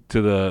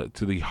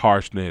the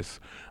harshness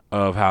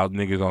of how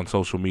niggas on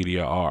social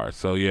media are.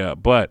 So yeah,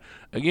 but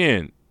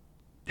again,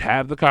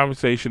 have the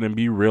conversation and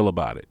be real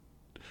about it.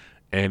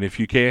 And if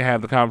you can't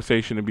have the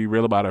conversation and be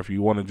real about it, if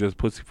you want to just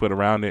pussyfoot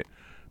around it,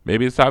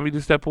 maybe it's time for you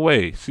to step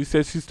away. She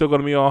says she's still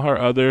going to be on her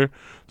other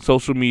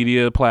social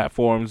media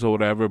platforms or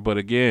whatever, but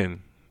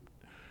again,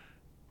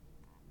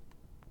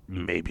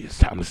 maybe it's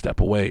time to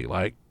step away.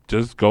 Like,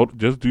 just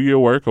do your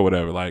work or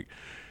whatever. Like,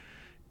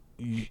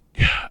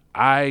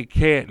 I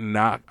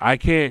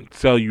can't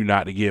tell you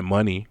not to get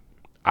money.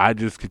 I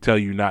just could tell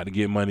you not to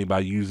get money by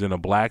using a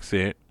black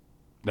scent.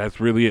 That's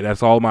really it.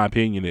 That's all my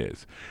opinion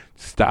is.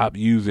 Stop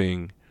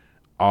using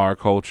our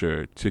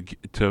culture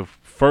to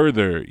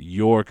further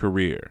your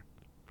career.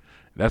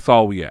 That's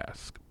all we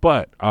ask.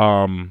 But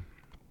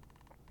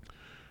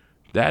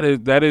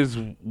that is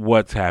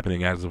what's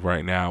happening as of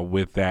right now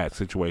with that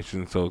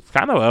situation. So it's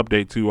kind of an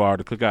update to our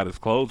The Cookout Is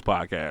Closed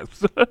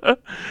podcast.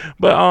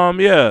 But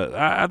yeah,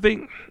 I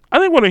think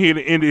we're gonna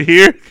end it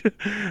here.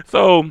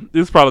 So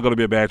this is probably gonna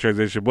be a bad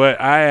transition,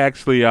 but I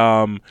actually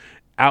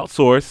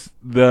outsourced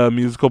the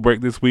musical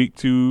break this week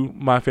to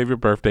my favorite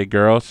birthday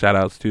girl. Shout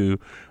outs to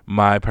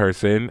my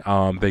person.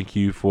 Thank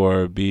you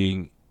for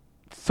being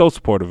so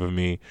supportive of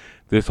me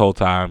this whole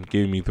time,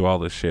 getting me through all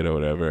this shit or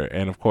whatever.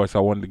 And of course, I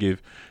wanted to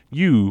give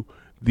you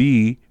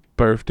the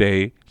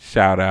birthday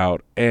shout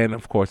out and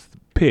of course the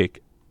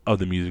pick of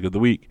the music of the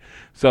week.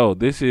 So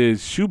this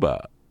is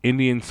Shuba,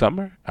 Indian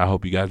Summer. I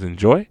hope you guys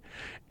enjoy,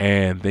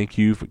 and thank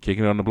you for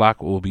kicking on the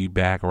block. We'll be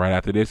back right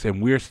after this,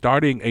 and we're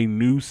starting a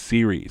new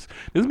series.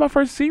 This is my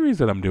first series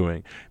that I'm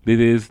doing. It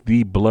is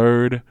the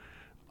Blurred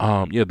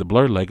the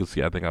Blurred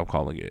Legacy, I think I'm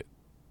calling it.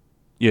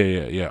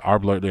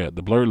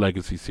 The Blurred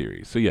Legacy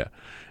series. So yeah,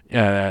 I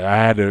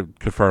had to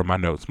confirm my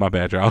notes. My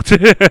bad, y'all.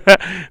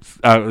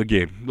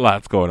 Again,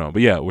 lots going on.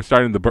 But yeah, we're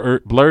starting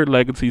the Blurred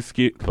Legacy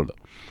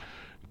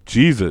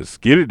Jesus,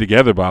 get it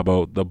together,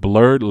 Bobo. The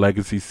Blurred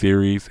Legacy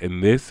series,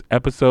 and this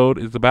episode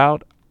is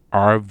about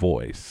our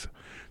voice.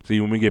 See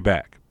you when we get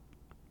back.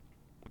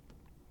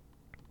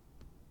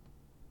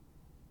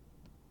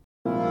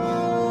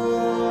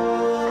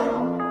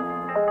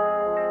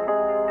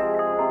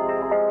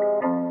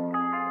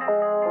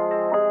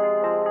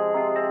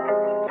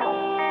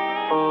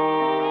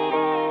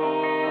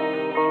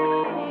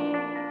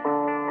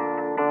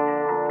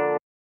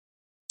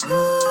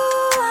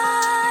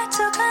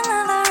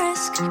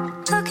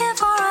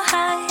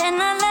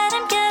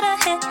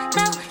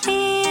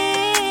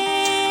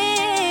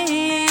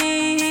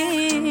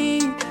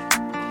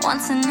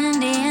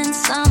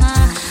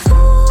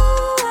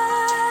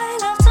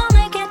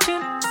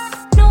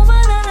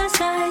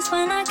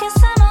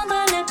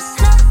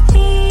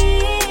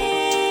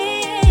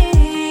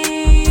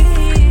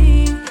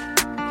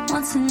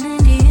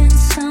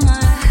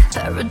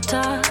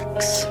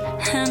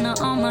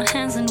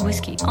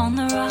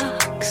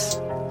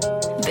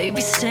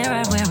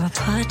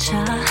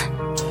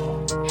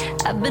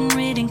 I've been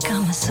reading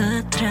Kama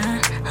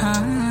Sutra.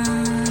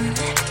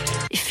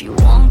 If you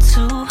want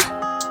to,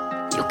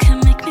 you can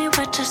make me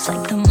wet just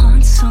like the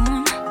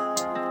monsoon.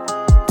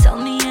 Tell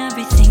me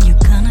everything you're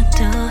gonna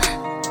do.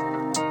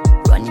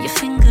 Run your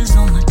fingers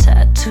on my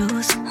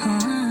tattoos.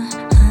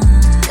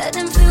 Let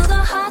him feel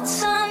the hot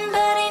sun,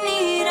 but he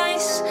need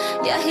ice.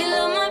 Yeah, he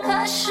love my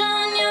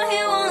passion, yeah,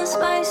 he want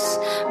spice.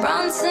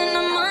 Brown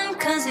cinnamon,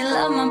 cause he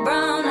love my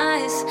brown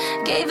eyes.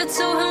 Gave it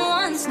to him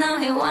once, now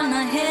he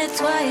wanna hit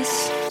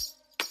twice.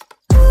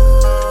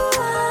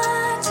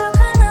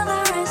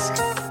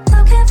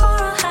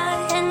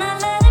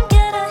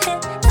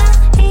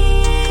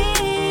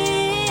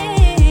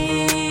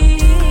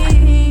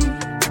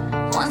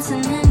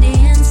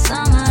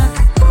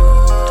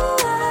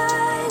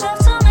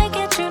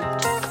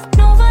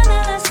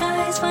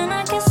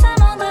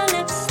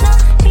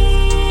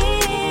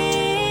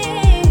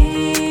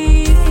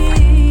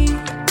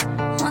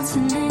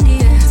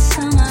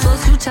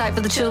 For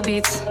the chill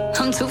beats,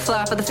 I'm too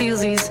fly for the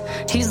feelsies.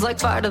 He's like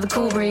fire to the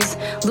cool breeze.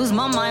 Lose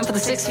my mind for the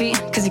 6 feet,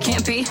 cause he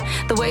can't be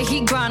the way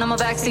he grind on my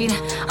backseat.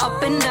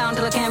 Up and down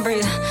till I can't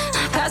breathe.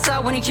 Pass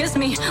out when he kissed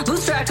me.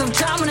 Lose track of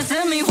time when it's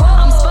in me. Whoa.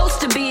 I'm supposed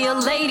to be a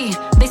lady.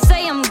 They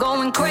say I'm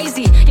going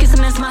crazy. Guess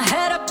I messed my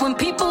head up when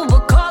people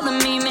were calling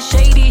me Miss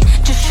Shady.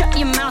 Just shut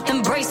your mouth,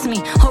 embrace me,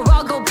 or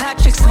I'll go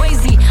Patrick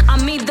Swayze.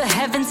 I'm either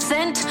heaven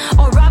sent,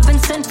 or I've been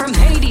sent from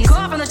Hades. Go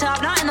out from the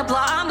top, not in the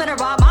plot. I'm gonna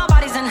rob, my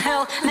body's in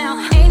hell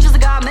now. Angels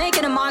of God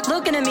making a mark,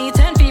 looking at me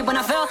 10 feet when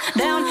I fell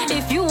down.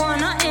 If you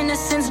want our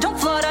innocence, don't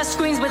flood our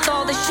screens with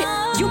all this shit.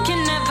 You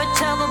can never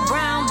tell a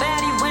brown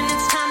baddie when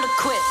it's time to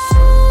quit.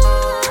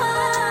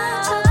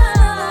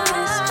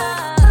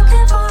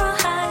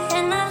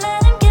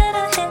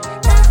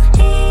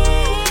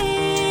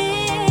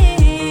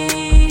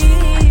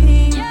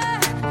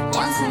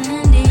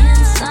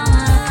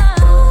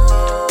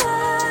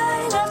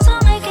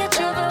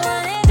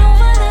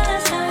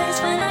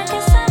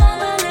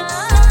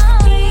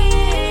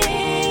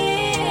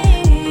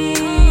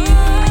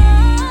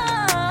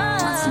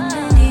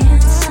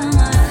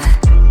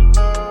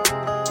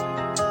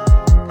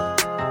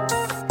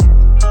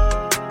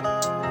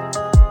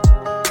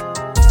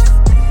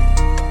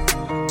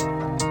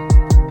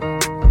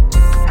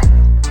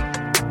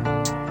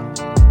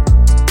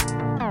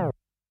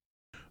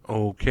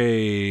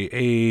 Okay,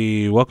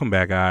 hey, welcome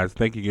back, guys.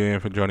 Thank you again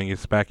for joining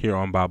us back here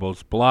on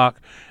Babo's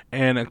Block.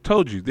 And I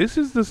told you, this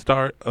is the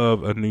start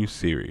of a new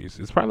series.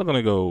 It's probably going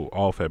to go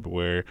all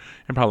February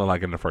and probably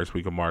like in the first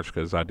week of March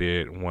because I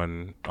did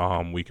one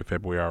week of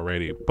February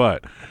already.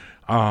 But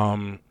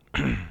I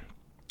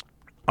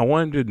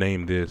wanted to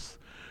name this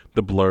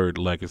the Blurred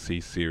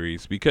Legacy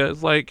series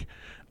because, like,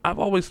 I've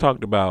always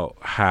talked about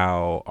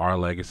how our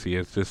legacy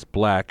is just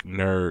black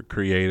nerd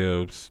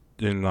creatives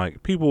and,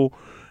 like, people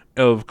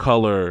of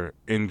color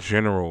in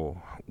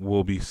general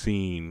will be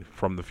seen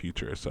from the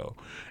future or so.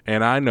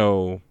 And I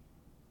know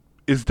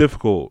it's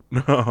difficult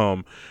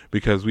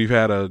because we've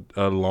had a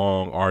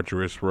long,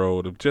 arduous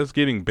road of just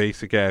getting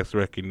basic ass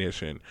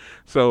recognition.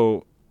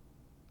 So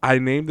I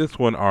named this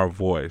one Our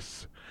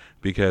Voice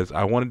because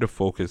I wanted to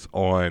focus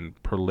on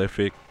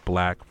prolific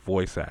black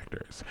voice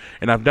actors.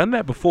 And I've done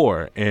that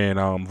before in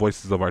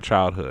Voices of Our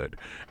Childhood.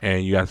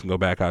 And you guys can go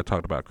back. I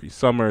talked about Cree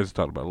Summers,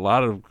 talked about a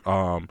lot of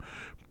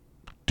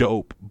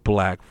dope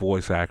black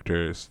voice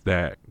actors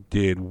that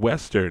did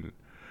Western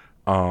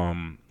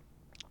cartoons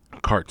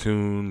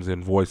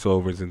and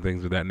voiceovers and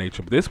things of that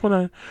nature. But this one,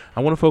 I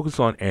want to focus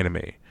on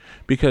anime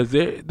because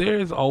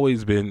there's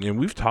always been, and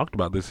we've talked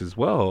about this as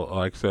well,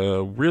 like it's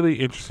a really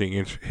interesting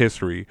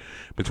history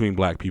between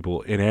black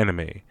people in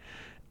anime.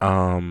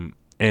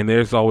 And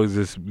there's always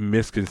this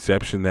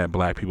misconception that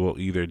black people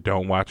either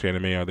don't watch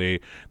anime or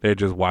they're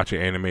just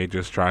watching anime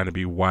just trying to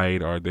be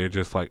white, or they're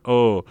just like,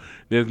 oh,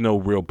 there's no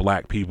real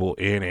black people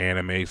in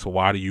anime, so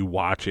why do you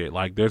watch it?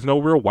 Like, there's no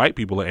real white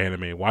people in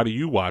anime. Why do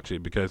you watch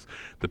it? Because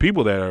the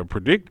people that are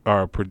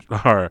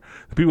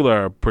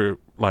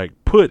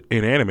put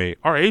in anime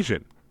are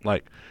Asian.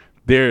 Like,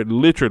 they're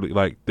literally,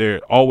 like, they're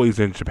always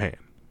in Japan.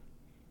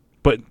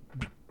 But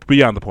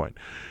beyond the point.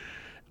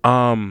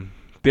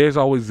 There's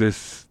always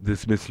this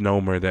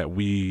misnomer that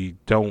we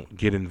don't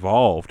get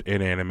involved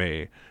in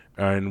anime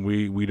and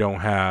we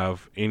don't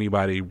have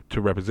anybody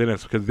to represent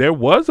us, because there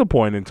was a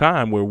point in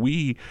time where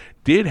we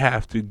did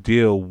have to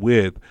deal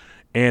with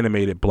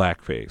animated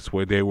blackface,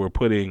 where they were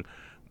putting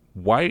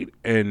white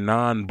and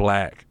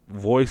non-black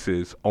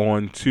voices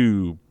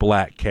onto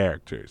black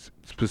characters,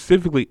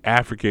 specifically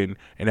African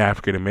and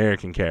African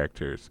American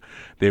characters.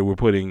 They were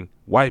putting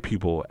white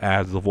people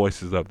as the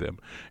voices of them,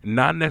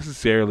 not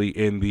necessarily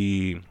in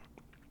the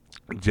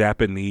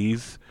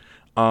Japanese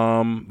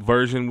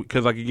version,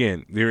 because, like,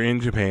 again, they're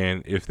in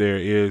Japan. If there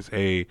is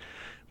a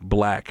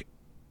black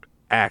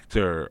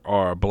actor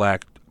or a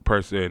black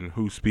person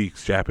who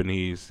speaks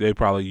Japanese, they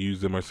probably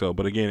use them or so.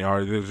 But again,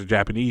 or there's a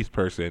Japanese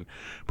person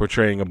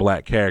portraying a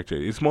black character.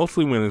 It's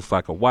mostly when it's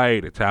like a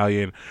white,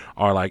 Italian,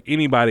 or like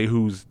anybody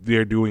who's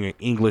they're doing an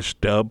English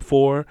dub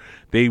for,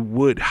 they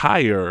would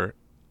hire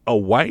a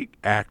white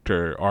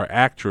actor or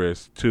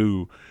actress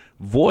to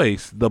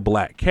voice the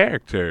black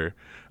character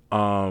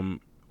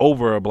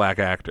over a black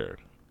actor.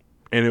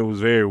 And it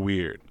was very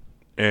weird,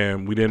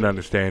 and we didn't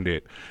understand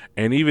it.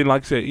 And even,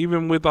 like I said,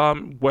 even with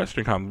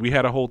Western comedy, we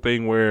had a whole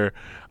thing where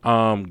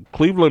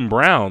Cleveland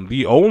Brown,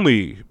 the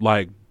only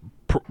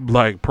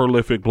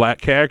prolific black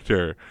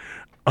character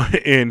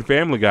in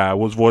Family Guy,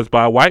 was voiced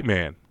by a white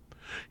man.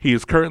 He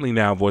is currently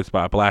now voiced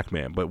by a black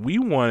man. But we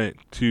wanted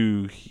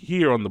to,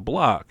 here on the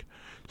block,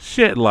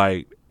 shed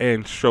light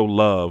and show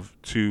love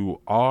to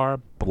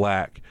our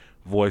black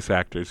voice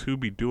actors who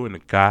be doing the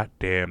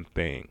goddamn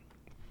thing.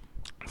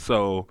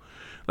 So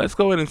let's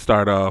go ahead and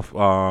start off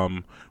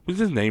with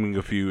just naming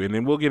a few, and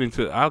then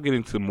I'll get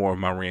into more of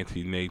my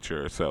ranty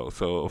nature. So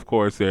of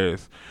course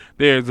there's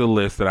a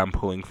list that I'm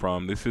pulling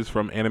from. This is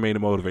from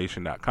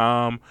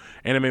animatedmotivation.com.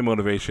 Anime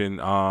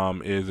Motivation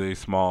is a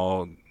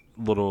small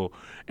little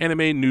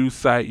anime news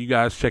site. You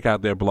guys check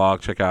out their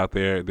blog, check out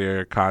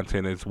their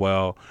content as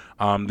well.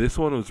 This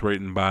one was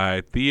written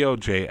by Theo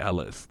J.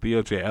 Ellis.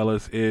 Theo J.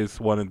 Ellis is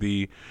one of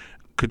the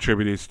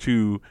contributors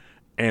to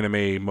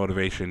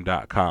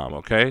AnimeMotivation.com.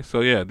 Okay,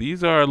 so yeah,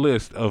 these are a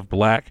list of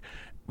black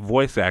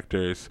voice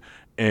actors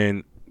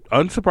and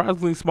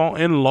unsurprisingly small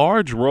and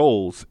large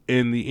roles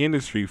in the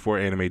industry for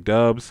anime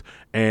dubs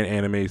and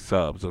anime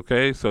subs.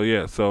 Okay, so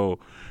yeah, so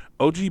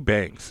OG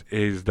Banks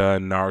has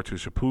done Naruto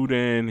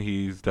Shippuden.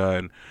 He's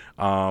done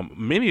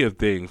many of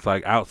things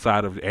like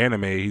outside of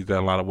anime. He's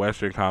done a lot of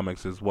Western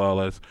comics as well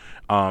as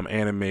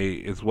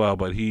anime as well.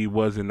 But he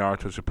was in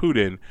Naruto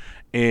Shippuden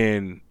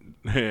in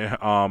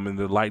in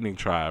the Lightning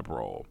Tribe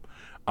role.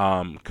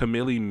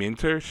 Camille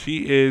Minter,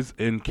 she is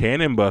in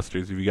Cannon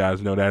Busters. If you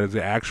guys know, that is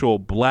an actual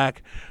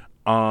black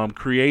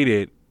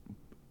created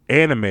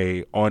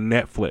anime on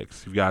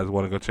Netflix. If you guys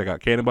want to go check out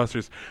Cannon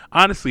Busters,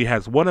 honestly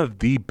has one of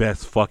the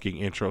best fucking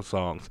intro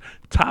songs.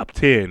 Top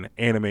 10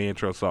 anime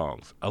intro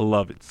songs. I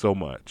love it so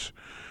much.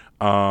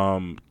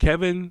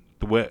 Kevin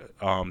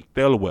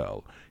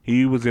Thelwell,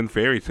 he was in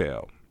Fairy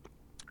Tail.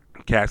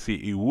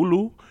 Cassie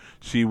Iwulu,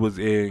 she was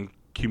in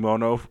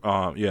Kimono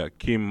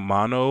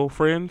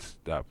Friends.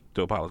 I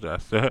do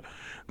apologize.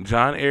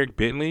 John Eric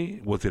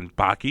Bentley was in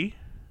Baki.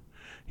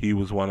 He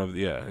was one of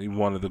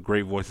the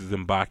great voices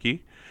in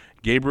Baki.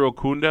 Gabriel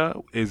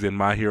Kunda is in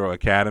My Hero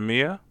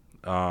Academia,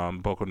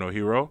 Boku no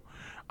Hero.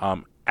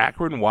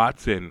 Akron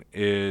Watson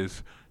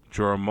is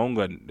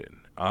Jormungand.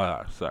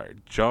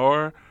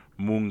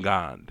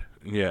 Jormungand.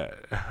 Yeah.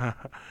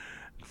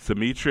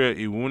 Sumitra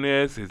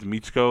Iwunes is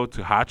Michiko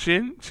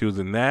Tuhachin. She was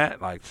in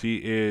that. Like, she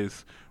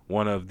is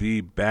one of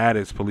the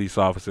baddest police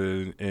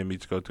officers in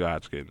Michiko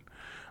Tuhachin.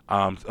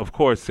 Of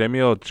course,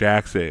 Samuel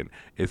Jackson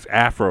is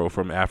Afro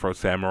from Afro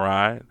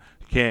Samurai.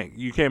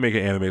 You can't make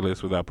an anime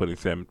list without putting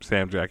Sam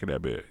Jack in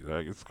that bit.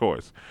 Like, of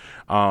course.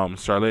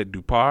 Charlotte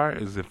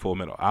Dupar is in Full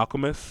Metal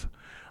Alchemist.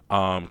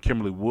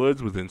 Kimberly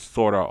Woods was in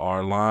Sword Art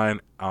Online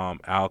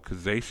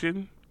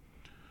Alicization.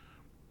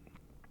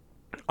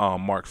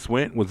 Mark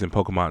Swint was in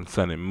Pokemon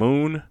Sun and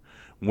Moon.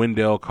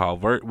 Wendell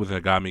Calvert was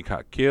in Agami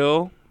Ka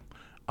Kill.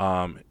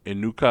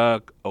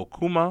 Inuka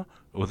Okuma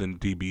was in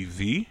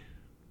DBZ.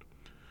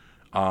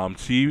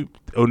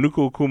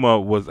 Onuka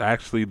Okuma was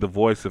actually the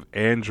voice of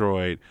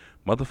Android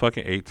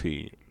motherfucking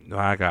 18.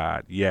 My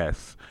God,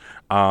 yes.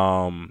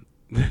 And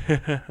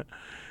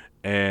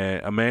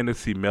Amanda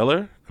C.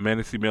 Miller.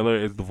 Amanda C. Miller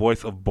is the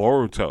voice of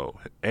Boruto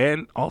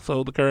and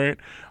also the current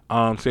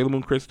Sailor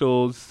Moon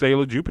Crystal's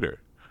Sailor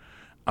Jupiter.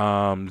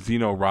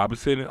 Zeno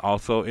Robinson,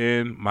 also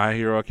in My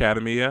Hero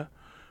Academia.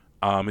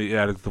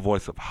 That is the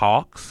voice of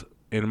Hawks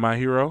in My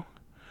Hero.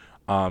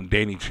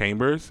 Danny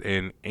Chambers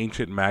in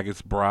Ancient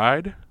Magus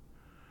Bride.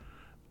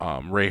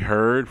 Ray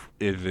Hurd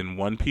is in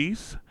One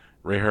Piece.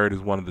 Ray Hurd is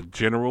one of the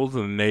generals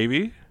in the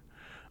Navy.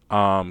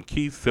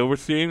 Keith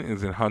Silverstein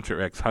is in Hunter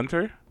x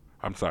Hunter.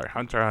 I'm sorry,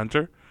 Hunter x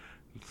Hunter.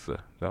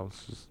 That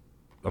was just.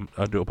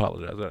 I do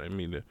apologize. I didn't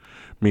mean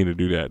to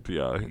do that to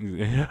y'all.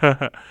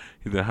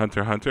 He's in Hunter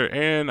x Hunter,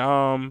 and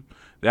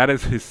that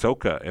is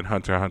Hisoka in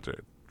Hunter x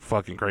Hunter.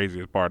 Fucking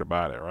craziest part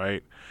about it,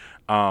 right?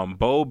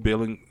 Bo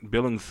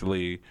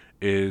Billingsley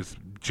is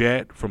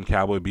Jet from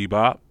Cowboy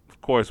Bebop.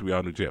 Of course, we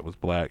all knew Jet was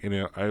black, and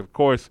of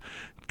course,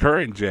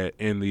 current Jet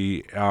in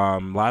the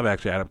live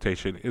action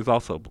adaptation is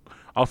also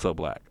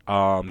black.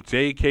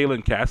 J.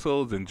 Kaylin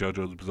Castle is in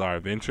JoJo's Bizarre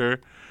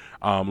Adventure.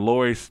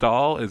 Laurie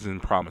Stahl is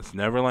in Promised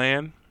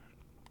Neverland.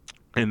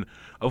 And,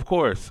 of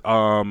course,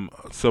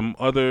 some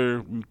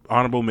other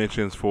honorable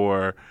mentions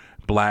for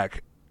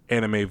black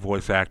anime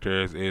voice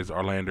actors is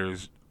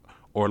Orlando's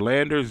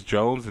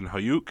Jones in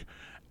Hayuk,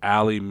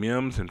 Ali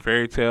Mims in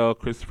Fairy Tail,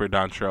 Christopher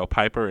Dontrell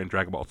Piper in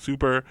Dragon Ball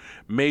Super,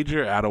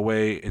 Major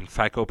Attaway in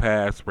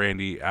Psycho-Pass,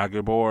 Randy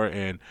Agabor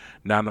in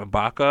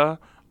Nanabaka,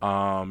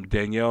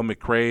 Danielle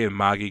McCrae in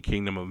Magi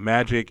Kingdom of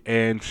Magic,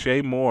 and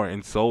Shay Moore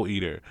in Soul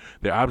Eater.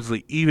 There are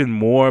obviously even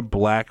more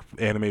black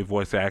anime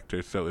voice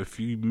actors. So if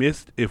we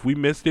missed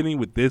any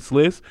with this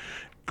list,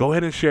 go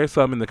ahead and share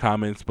some in the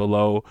comments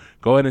below.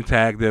 Go ahead and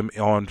tag them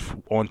on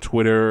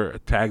Twitter,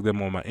 tag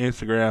them on my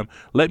Instagram.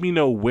 Let me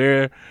know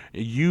where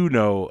you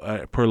know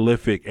a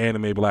prolific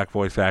anime black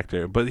voice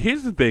actor. But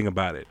here's the thing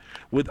about it.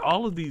 With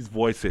all of these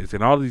voices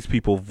and all of these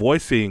people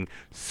voicing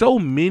so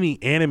many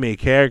anime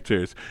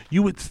characters,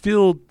 you would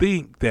still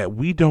think that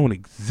we don't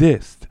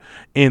exist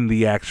in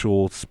the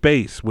actual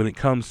space when it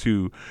comes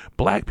to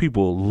black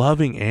people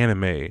loving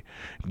anime,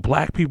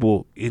 black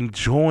people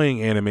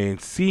enjoying anime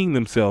and seeing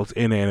themselves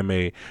in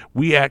anime.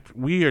 We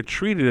are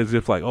treated as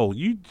if like, oh,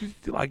 you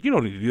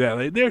don't need to do that.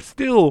 Like, there's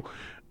still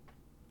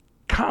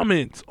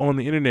comments on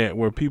the internet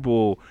where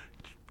people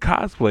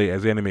cosplay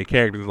as anime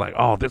characters like,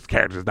 oh, this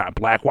character's not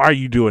black, why are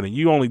you doing it?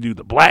 You only do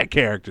the black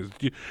characters.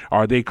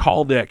 Or they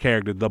call that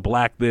character the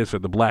black this or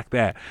the black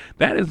that.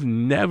 That is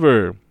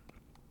never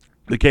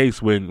the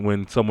case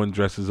when someone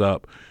dresses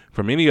up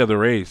from any other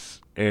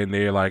race and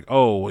they're like,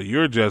 oh, well,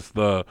 you're just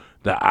the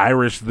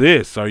Irish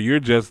this, or you're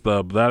just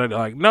the blah, blah, blah.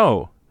 Like,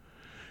 no.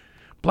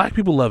 black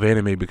people love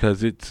anime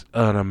because it's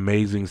an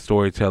amazing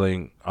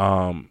storytelling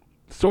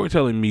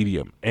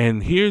medium.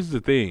 And here's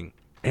the thing,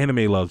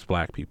 anime loves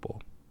black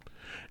people.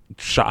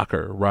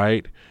 Shocker,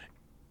 right?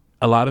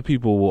 A lot of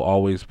people will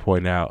always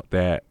point out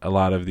that a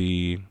lot of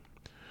the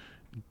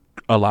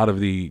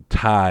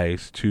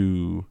ties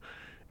to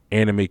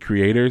anime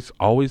creators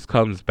always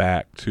comes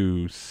back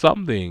to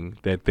something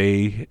that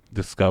they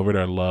discovered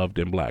or loved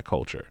in black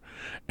culture.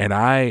 And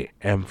I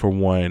am, for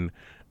one,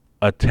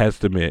 a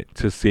testament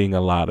to seeing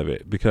a lot of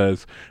it,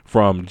 because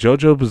from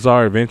JoJo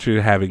Bizarre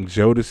Adventure having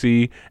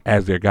Jodeci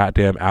as their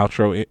goddamn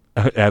outro,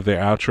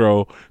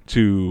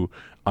 to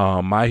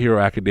My Hero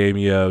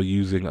Academia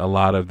using a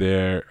lot of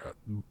their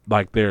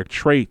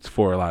traits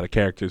for a lot of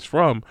characters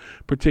from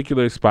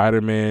particular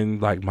Spider-Man,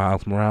 like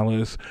Miles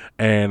Morales,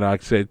 and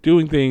like I said,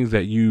 doing things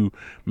that you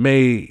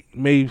may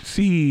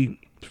see,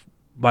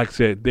 like I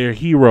said, their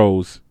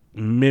heroes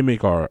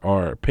mimic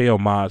or pay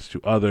homage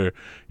to other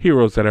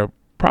heroes that are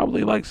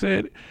probably, like I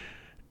said,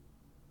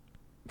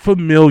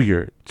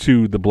 familiar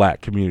to the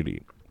black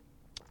community.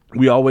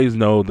 We always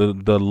know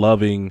the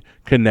loving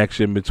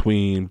connection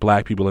between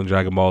black people and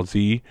Dragon Ball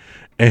Z,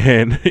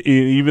 and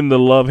even the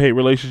love-hate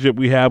relationship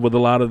we have with a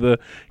lot of the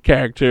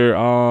character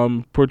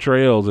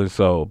portrayals and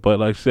so. But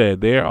like I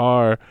said, there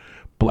are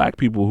black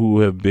people who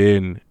have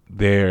been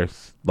there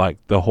like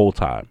the whole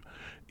time.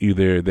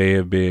 Either they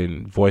have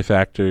been voice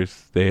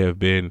actors, they have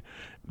been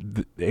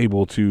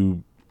able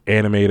to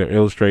animate or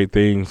illustrate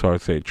things, or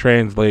say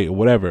translate or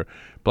whatever.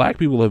 Black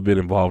people have been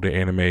involved in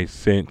anime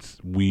since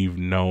we've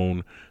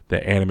known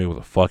that anime was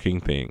a fucking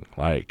thing.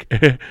 Like,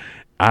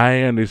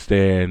 I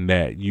understand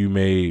that you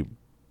may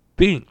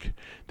think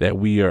that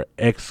we are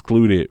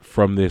excluded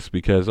from this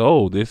because,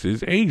 oh, this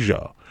is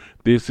Asia.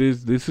 This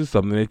is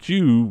something that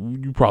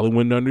you probably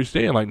wouldn't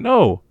understand. Like,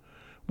 no,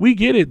 we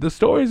get it. The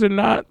stories are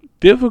not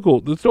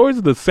difficult. The stories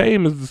are the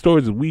same as the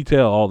stories that we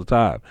tell all the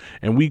time.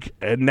 And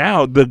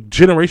now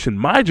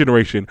my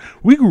generation,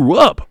 we grew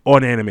up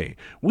on anime.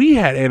 We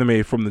had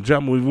anime from the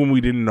jump when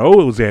we didn't know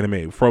it was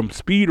anime. From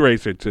Speed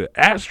Racer to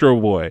Astro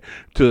Boy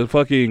to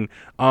fucking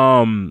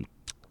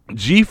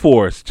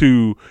G-Force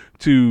to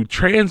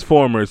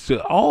Transformers,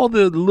 to all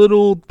the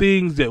little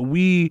things that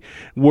we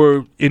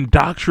were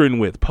indoctrinated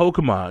with.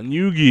 Pokemon,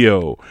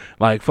 Yu-Gi-Oh,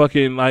 like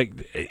fucking,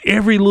 like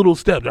every little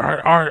step.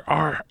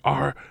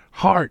 Our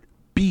heart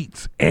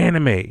beats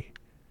anime.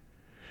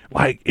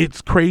 Like,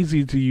 it's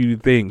crazy to you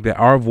to think that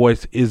our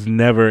voice is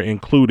never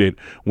included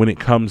when it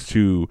comes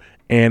to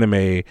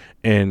anime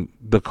and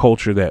the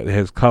culture that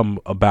has come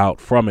about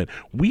from it.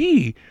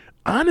 We,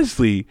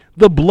 honestly,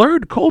 the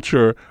blurred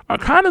culture are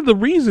kind of the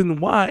reason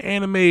why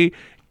anime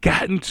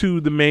got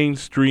into the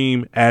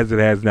mainstream as it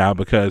has now,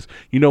 because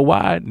you know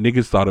why?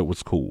 Niggas thought it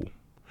was cool.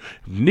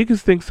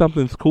 Niggas think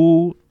something's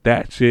cool,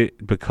 that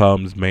shit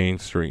becomes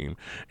mainstream.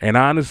 And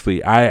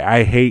honestly,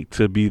 I hate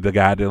to be the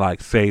guy to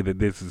like say that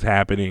this is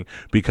happening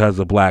because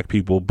of black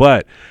people,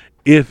 but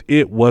if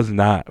it was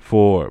not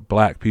for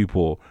black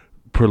people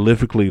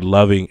prolifically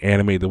loving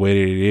anime the way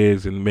that it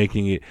is and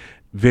making it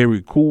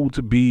very cool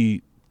to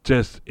be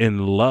just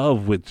in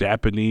love with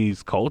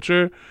Japanese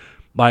culture,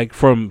 like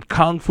from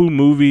kung fu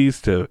movies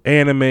to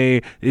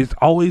anime, it's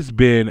always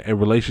been a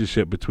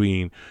relationship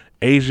between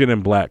Asian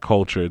and black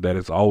culture that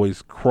has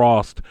always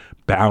crossed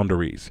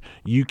boundaries.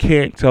 You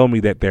can't tell me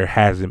that there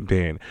hasn't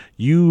been.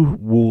 You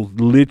will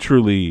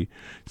literally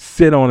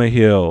sit on a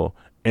hill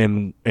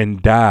and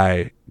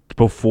die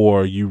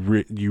before you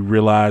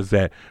realize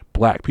that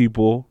black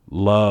people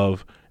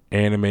love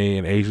anime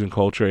and Asian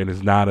culture, and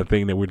it's not a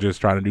thing that we're just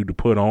trying to do to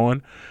put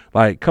on.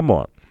 Like, come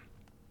on.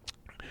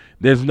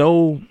 There's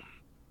no...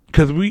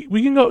 Because we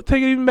can go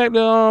take it even back to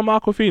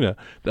Aquafina,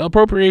 the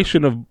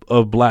appropriation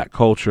of black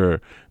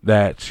culture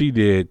that she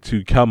did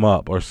to come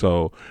up or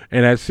so,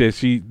 and that said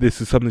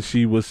this is something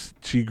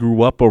she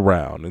grew up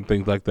around and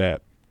things like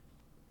that.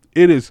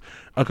 It is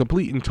a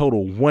complete and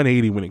total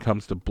 180 when it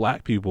comes to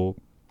black people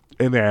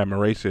and their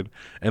admiration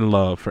and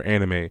love for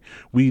anime.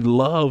 We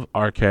love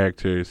our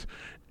characters,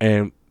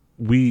 and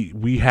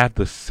we have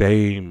the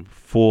same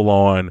full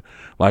on,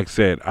 like I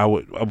said, I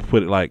would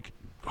put it like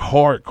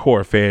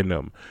hardcore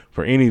fandom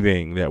for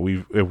anything that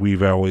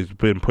we've always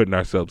been putting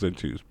ourselves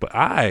into. But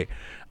I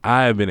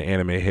have been an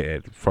anime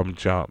head from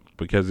jump,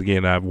 because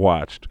again, I've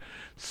watched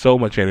so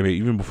much anime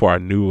even before I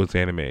knew it was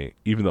anime.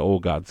 Even the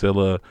old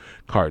Godzilla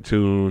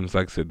cartoons,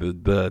 like I said,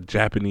 the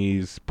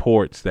Japanese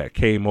ports that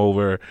came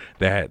over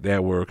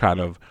that were kind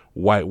of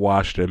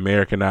whitewashed,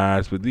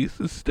 Americanized, but this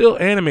is still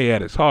anime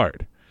at its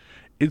heart.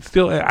 It's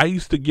still, I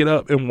used to get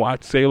up and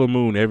watch Sailor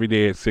Moon every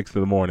day at 6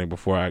 a.m.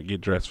 before I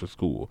get dressed for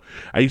school.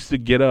 I used to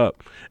get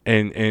up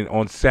and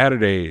on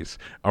Saturdays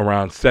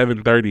around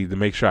 7:30 to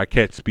make sure I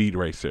catch Speed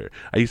Racer.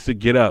 I used to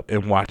get up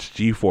and watch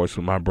G-Force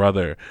with my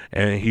brother,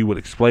 and he would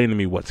explain to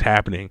me what's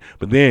happening.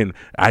 But then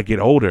I get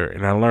older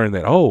and I learned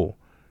that, oh,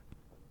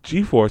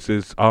 G-Force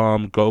is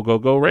Go Go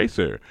Go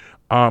Racer.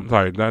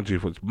 Sorry, not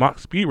G-Force. Mach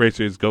Speed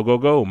Racer is Go Go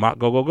Go, Mach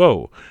Go Go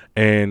Go.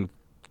 And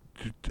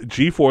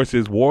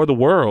G-Force's War of the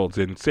Worlds,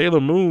 and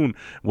Sailor Moon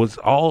was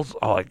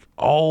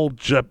all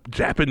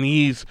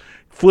Japanese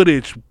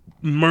footage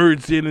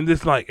merged in, and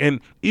this and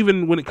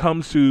even when it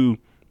comes to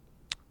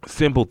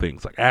simple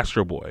things like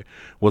Astro Boy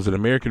was an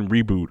American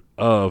reboot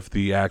of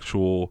the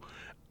actual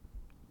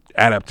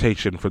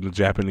adaptation from the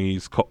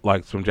Japanese,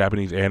 from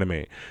Japanese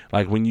anime.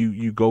 Like when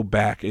you go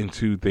back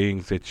into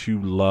things that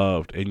you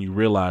loved and you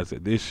realize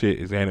that this shit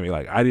is anime.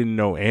 Like I didn't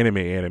know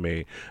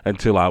anime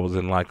until I was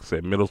in, like I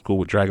said, middle school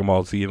with Dragon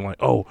Ball Z, and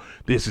oh,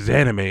 this is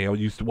anime. I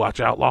used to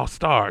watch Outlaw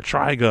Star,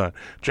 Trigun,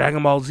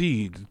 Dragon Ball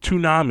Z,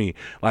 Toonami.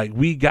 Like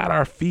we got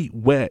our feet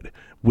wet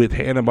with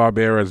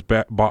Hanna-Barbera's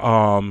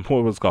what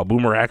was it called,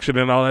 Boomer Action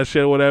and all that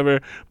shit or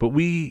whatever. But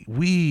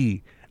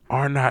we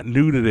are not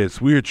new to this.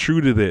 We're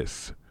true to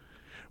this.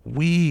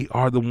 We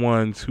are the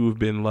ones who have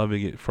been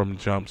loving it from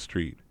Jump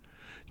Street.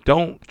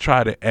 Don't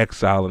try to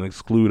exile and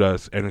exclude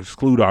us and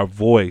exclude our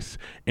voice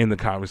in the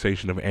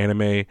conversation of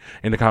anime,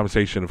 in the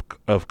conversation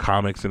of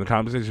comics, in the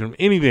conversation of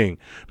anything,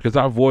 because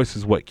our voice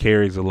is what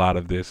carries a lot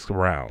of this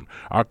around.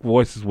 Our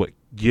voice is what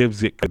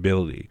gives it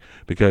ability,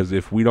 because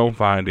if we don't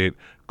find it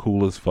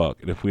cool as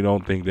fuck, and if we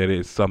don't think that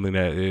it's something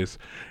that is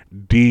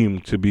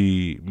deemed to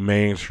be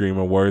mainstream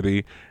or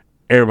worthy,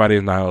 everybody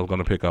is not going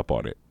to pick up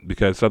on it,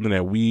 because something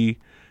that we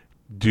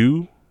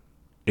do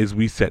is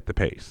we set the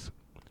pace.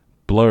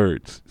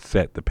 Blurs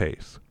set the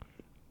pace.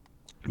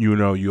 You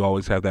know, you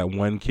always have that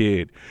one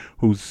kid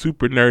who's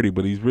super nerdy,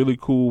 but he's really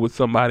cool with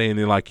somebody, and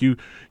then like you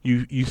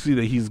see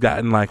that he's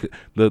gotten like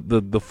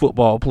the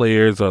football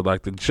players or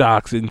like the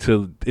jocks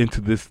into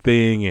this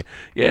thing, and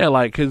yeah,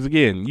 like because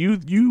again,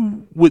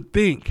 you would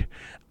think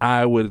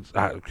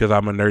because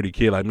I'm a nerdy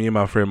kid. Like me and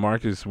my friend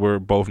Marcus were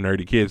both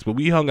nerdy kids, but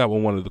we hung out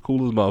with one of the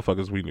coolest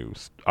motherfuckers we knew,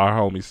 our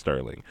homie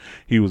Sterling.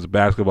 He was a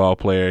basketball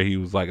player. He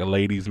was like a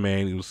ladies'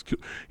 man. He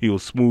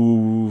was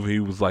smooth. He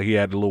was like, he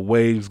had the little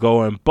waves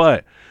going.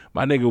 But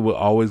my nigga would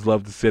always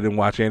love to sit and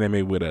watch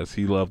anime with us.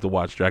 He loved to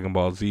watch Dragon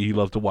Ball Z. He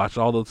loved to watch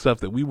all the stuff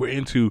that we were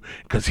into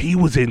because he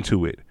was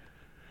into it.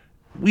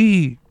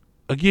 We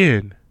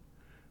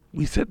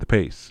set the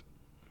pace.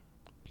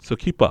 So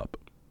keep up.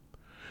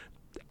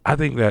 I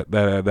think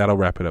that'll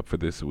wrap it up for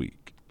this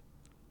week.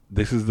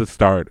 This is the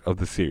start of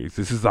the series.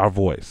 This is our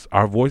voice.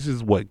 Our voice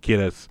is what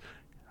gets us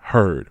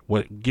heard,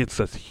 what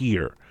gets us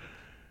here.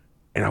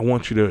 And I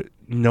want you to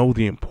know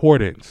the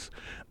importance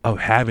of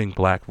having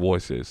black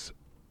voices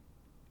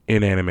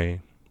in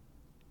anime,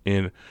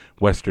 in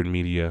Western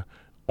media,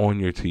 on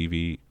your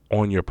TV,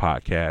 on your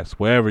podcast,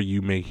 wherever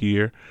you may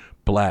hear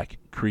black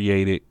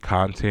created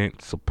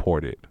content.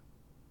 Support it.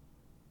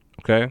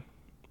 Okay?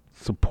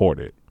 Support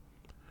it.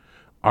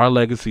 Our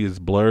legacy as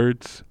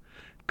Blurs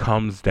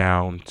comes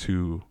down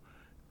to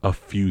a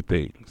few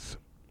things.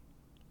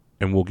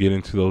 And we'll get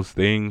into those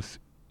things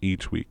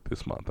each week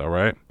this month, all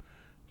right?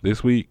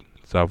 This week,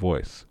 it's our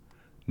voice.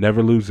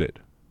 Never lose it.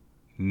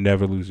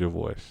 Never lose your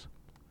voice.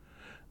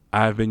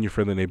 I've been your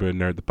friendly neighborhood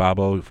nerd, the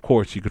Babo. Of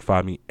course, you can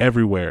find me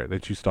everywhere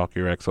that you stalk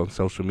your ex on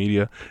social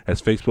media,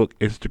 as Facebook,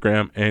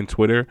 Instagram, and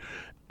Twitter,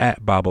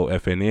 at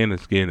BoboFNN.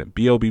 It's again at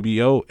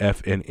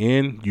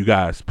BOBBOFNN. You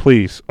guys,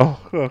 please,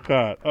 oh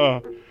God,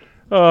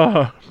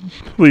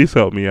 please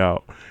help me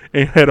out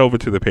and head over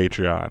to the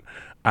Patreon.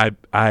 I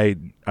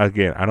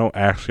don't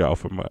ask y'all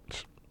for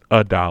much.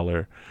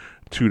 $1,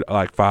 $2,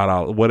 like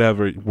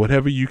 $5,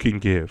 whatever you can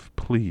give,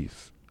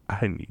 please.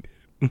 I need it.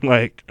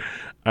 Like,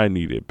 I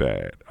need it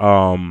bad.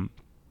 I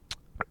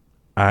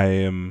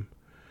am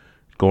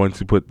going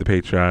to put the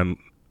Patreon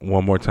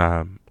one more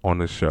time on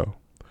this show.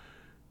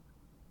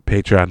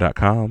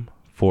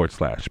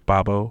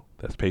 Patreon.com/Babo.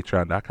 That's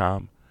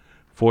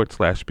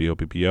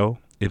patreon.com/BOBBO.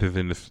 It is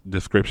in the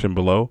description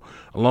below,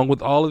 along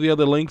with all of the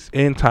other links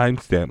and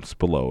timestamps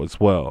below as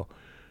well.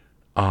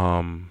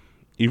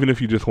 Even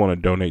if you just want to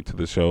donate to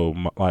the show,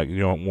 like you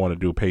don't want to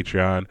do a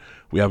Patreon,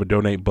 we have a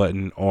donate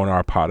button on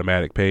our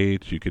Podomatic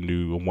page. You can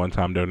do a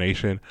one-time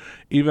donation.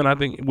 Even I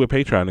think with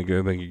Patreon, I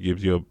think it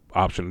gives you an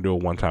option to do a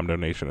one-time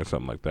donation or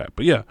something like that.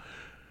 But yeah,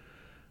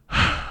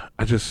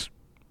 I just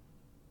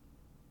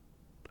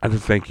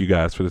thank you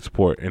guys for the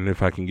support. And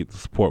if I can get the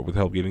support with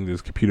help getting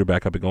this computer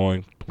back up and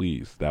going,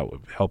 please, that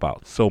would help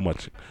out so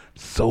much.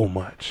 So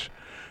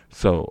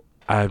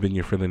I've been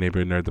your friendly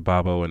neighborhood nerd, the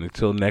Babo. And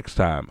until next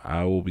time,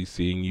 I will be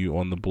seeing you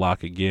on the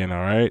block again, all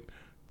right?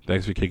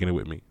 Thanks for kicking it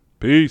with me.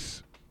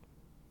 Peace.